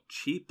just felt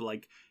cheap.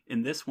 Like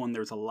in this one,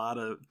 there's a lot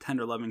of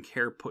tender love and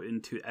care put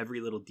into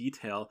every little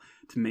detail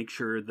to make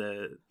sure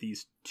that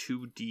these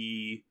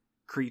 2D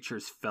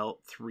creatures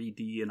felt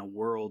 3D in a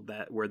world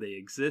where they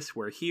exist.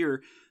 Where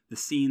here, the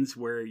scenes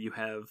where you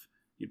have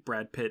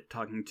Brad Pitt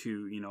talking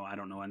to, I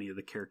don't know any of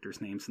the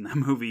characters' names in that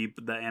movie,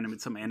 but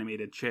some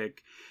animated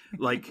chick,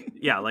 like,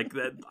 yeah, like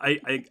that.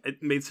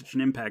 It made such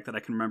an impact that I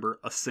can remember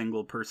a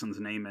single person's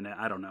name in it.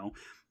 I don't know,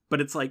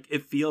 but it's like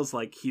it feels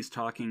like he's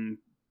talking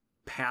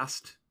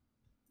past,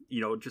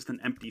 just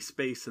an empty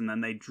space, and then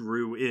they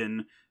drew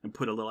in and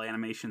put a little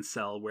animation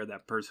cell where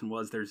that person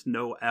was. There's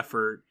no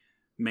effort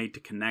made to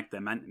connect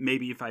them, and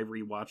maybe if I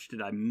rewatched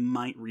it, I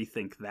might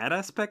rethink that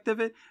aspect of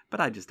it, but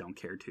I just don't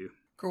care to.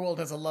 Cruel World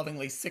has a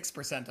lovingly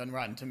 6% on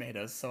Rotten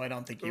Tomatoes, so I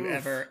don't think you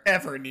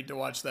ever need to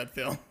watch that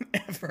film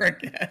ever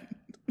again.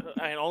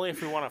 Only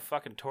if we want to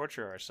fucking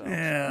torture ourselves.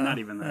 Yeah, not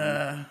even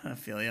that. I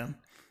feel you.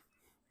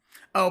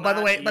 Oh, by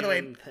the way,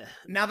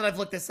 now that I've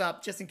looked this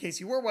up, just in case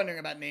you were wondering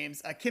about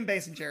names, Kim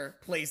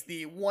Basinger plays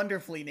the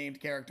wonderfully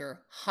named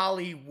character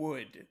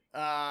Hollywood.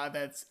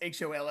 That's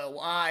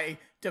HOLLYWOULD.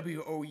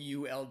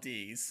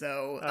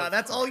 So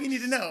that's all you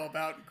need to know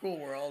about Cool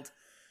World.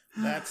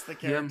 That's the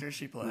character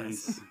she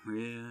plays. Nice.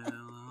 Real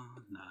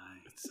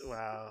nice.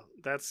 Wow,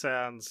 that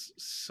sounds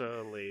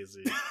so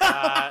lazy.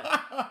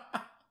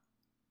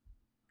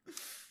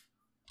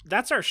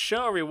 That's our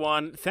show,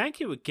 everyone. Thank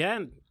you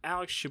again,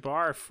 Alex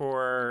Shebar,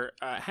 for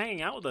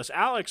hanging out with us.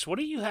 Alex, what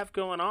do you have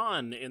going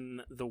on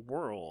in the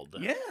world?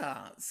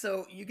 Yeah,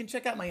 so you can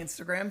check out my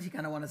Instagram if you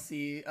kind of want to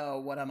see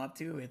what I'm up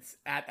to. It's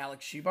at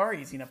Alex Shebar,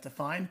 easy enough to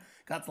find.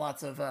 Got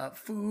lots of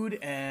food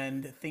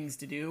and things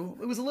to do.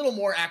 It was a little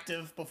more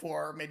active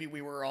before maybe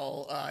we were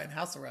all in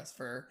house arrest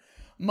for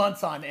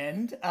months on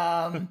end.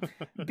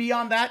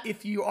 Beyond that,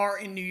 if you are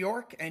in New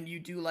York and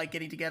you do like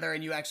getting together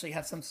and you actually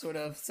have some sort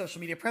of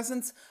social media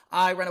presence,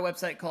 I run a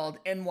website called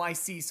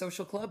NYC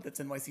Social Club. That's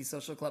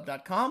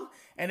nycsocialclub.com.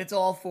 And it's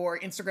all for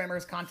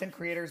Instagrammers, content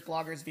creators,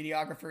 bloggers,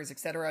 videographers,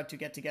 etc. to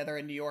get together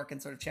in New York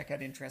and sort of check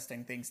out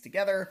interesting things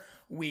together.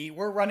 We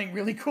were running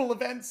really cool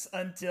events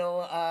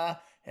until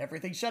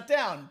everything shut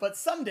down. But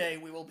someday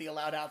we will be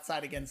allowed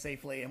outside again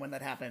safely. And when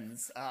that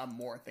happens,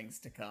 more things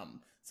to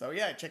come. So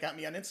yeah, check out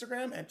me on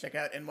Instagram and check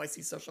out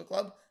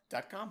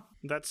nycsocialclub.com.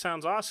 That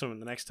sounds awesome.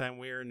 The next time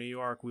we're in New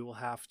York, we will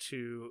have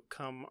to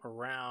come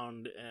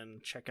around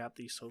and check out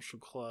the social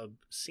club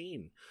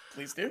scene.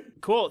 Please do.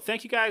 Cool.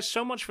 Thank you guys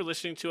so much for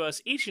listening to us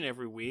each and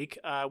every week.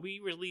 We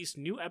release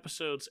new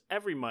episodes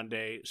every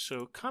Monday,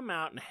 so come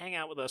out and hang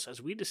out with us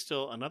as we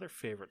distill another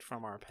favorite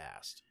from our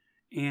past.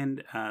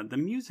 And the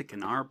music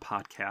in our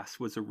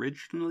podcast was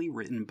originally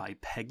written by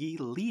Peggy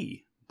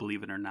Lee,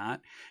 believe it or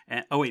not.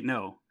 And, oh, wait,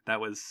 no, that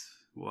was...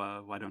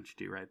 why don't you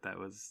do right? That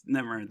was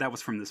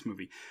from this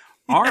movie.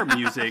 Our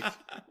music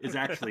is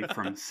actually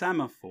from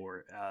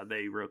Semaphore.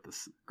 They wrote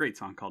this great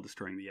song called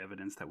Destroying the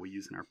Evidence that we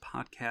use in our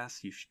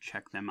podcast. You should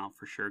check them out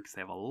for sure because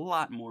they have a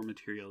lot more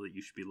material that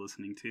you should be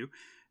listening to.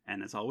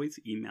 And as always,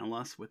 email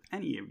us with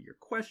any of your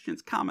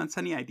questions, comments,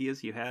 any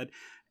ideas you had.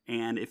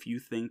 And if you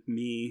think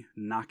me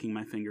knocking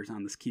my fingers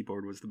on this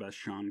keyboard was the best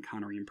Sean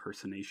Connery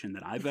impersonation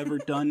that I've ever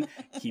done,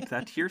 keep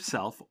that to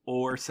yourself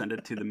or send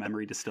it to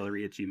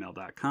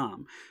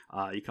thememorydistillery@gmail.com.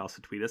 You can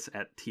also tweet us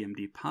at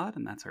TMDpod,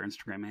 and that's our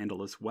Instagram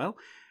handle as well.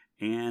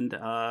 And,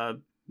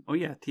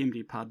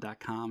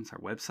 TMDpod.com is our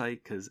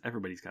website because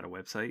everybody's got a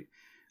website.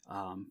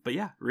 But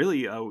yeah,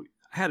 really, I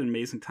had an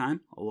amazing time,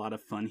 a lot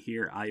of fun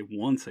here. I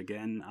once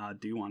again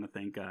do want to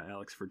thank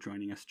Alex for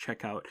joining us.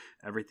 Check out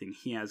everything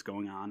he has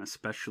going on,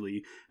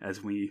 especially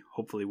as we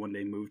hopefully one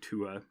day move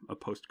to a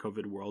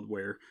post-COVID world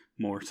where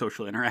more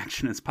social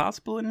interaction is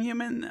possible in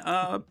human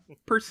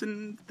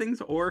person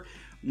things, or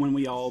when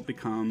we all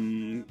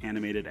become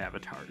animated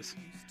avatars.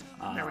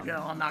 There we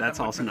go. That's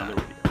also another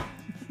way to go.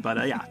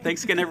 But yeah,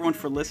 thanks again, everyone,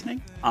 for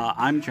listening.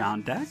 I'm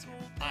John Deck.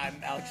 I'm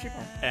Alex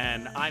Shebar.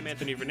 And I'm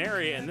Anthony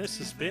Verneri, and this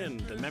has been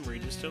The Memory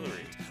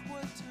Distillery.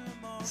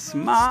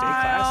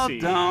 Smile,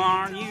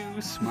 darn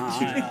you,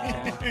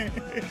 smile.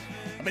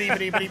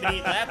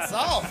 That's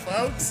all,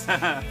 folks.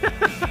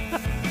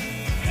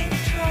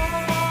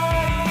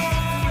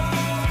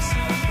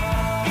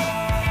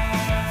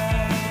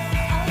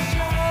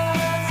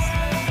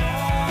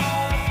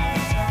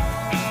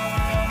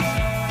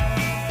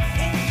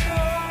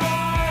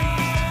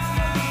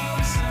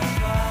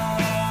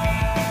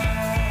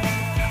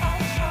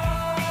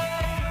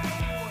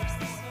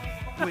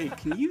 Wait,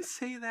 can you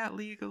say that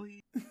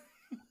legally?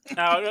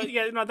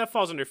 That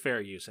falls under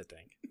fair use, I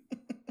think.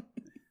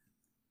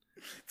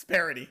 It's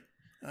parody.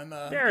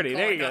 Parody,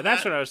 there you go.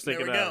 That's what I was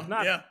thinking of.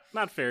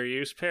 Not Fair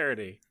use,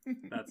 parody.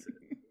 That's it.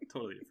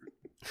 Totally different.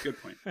 Good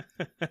point.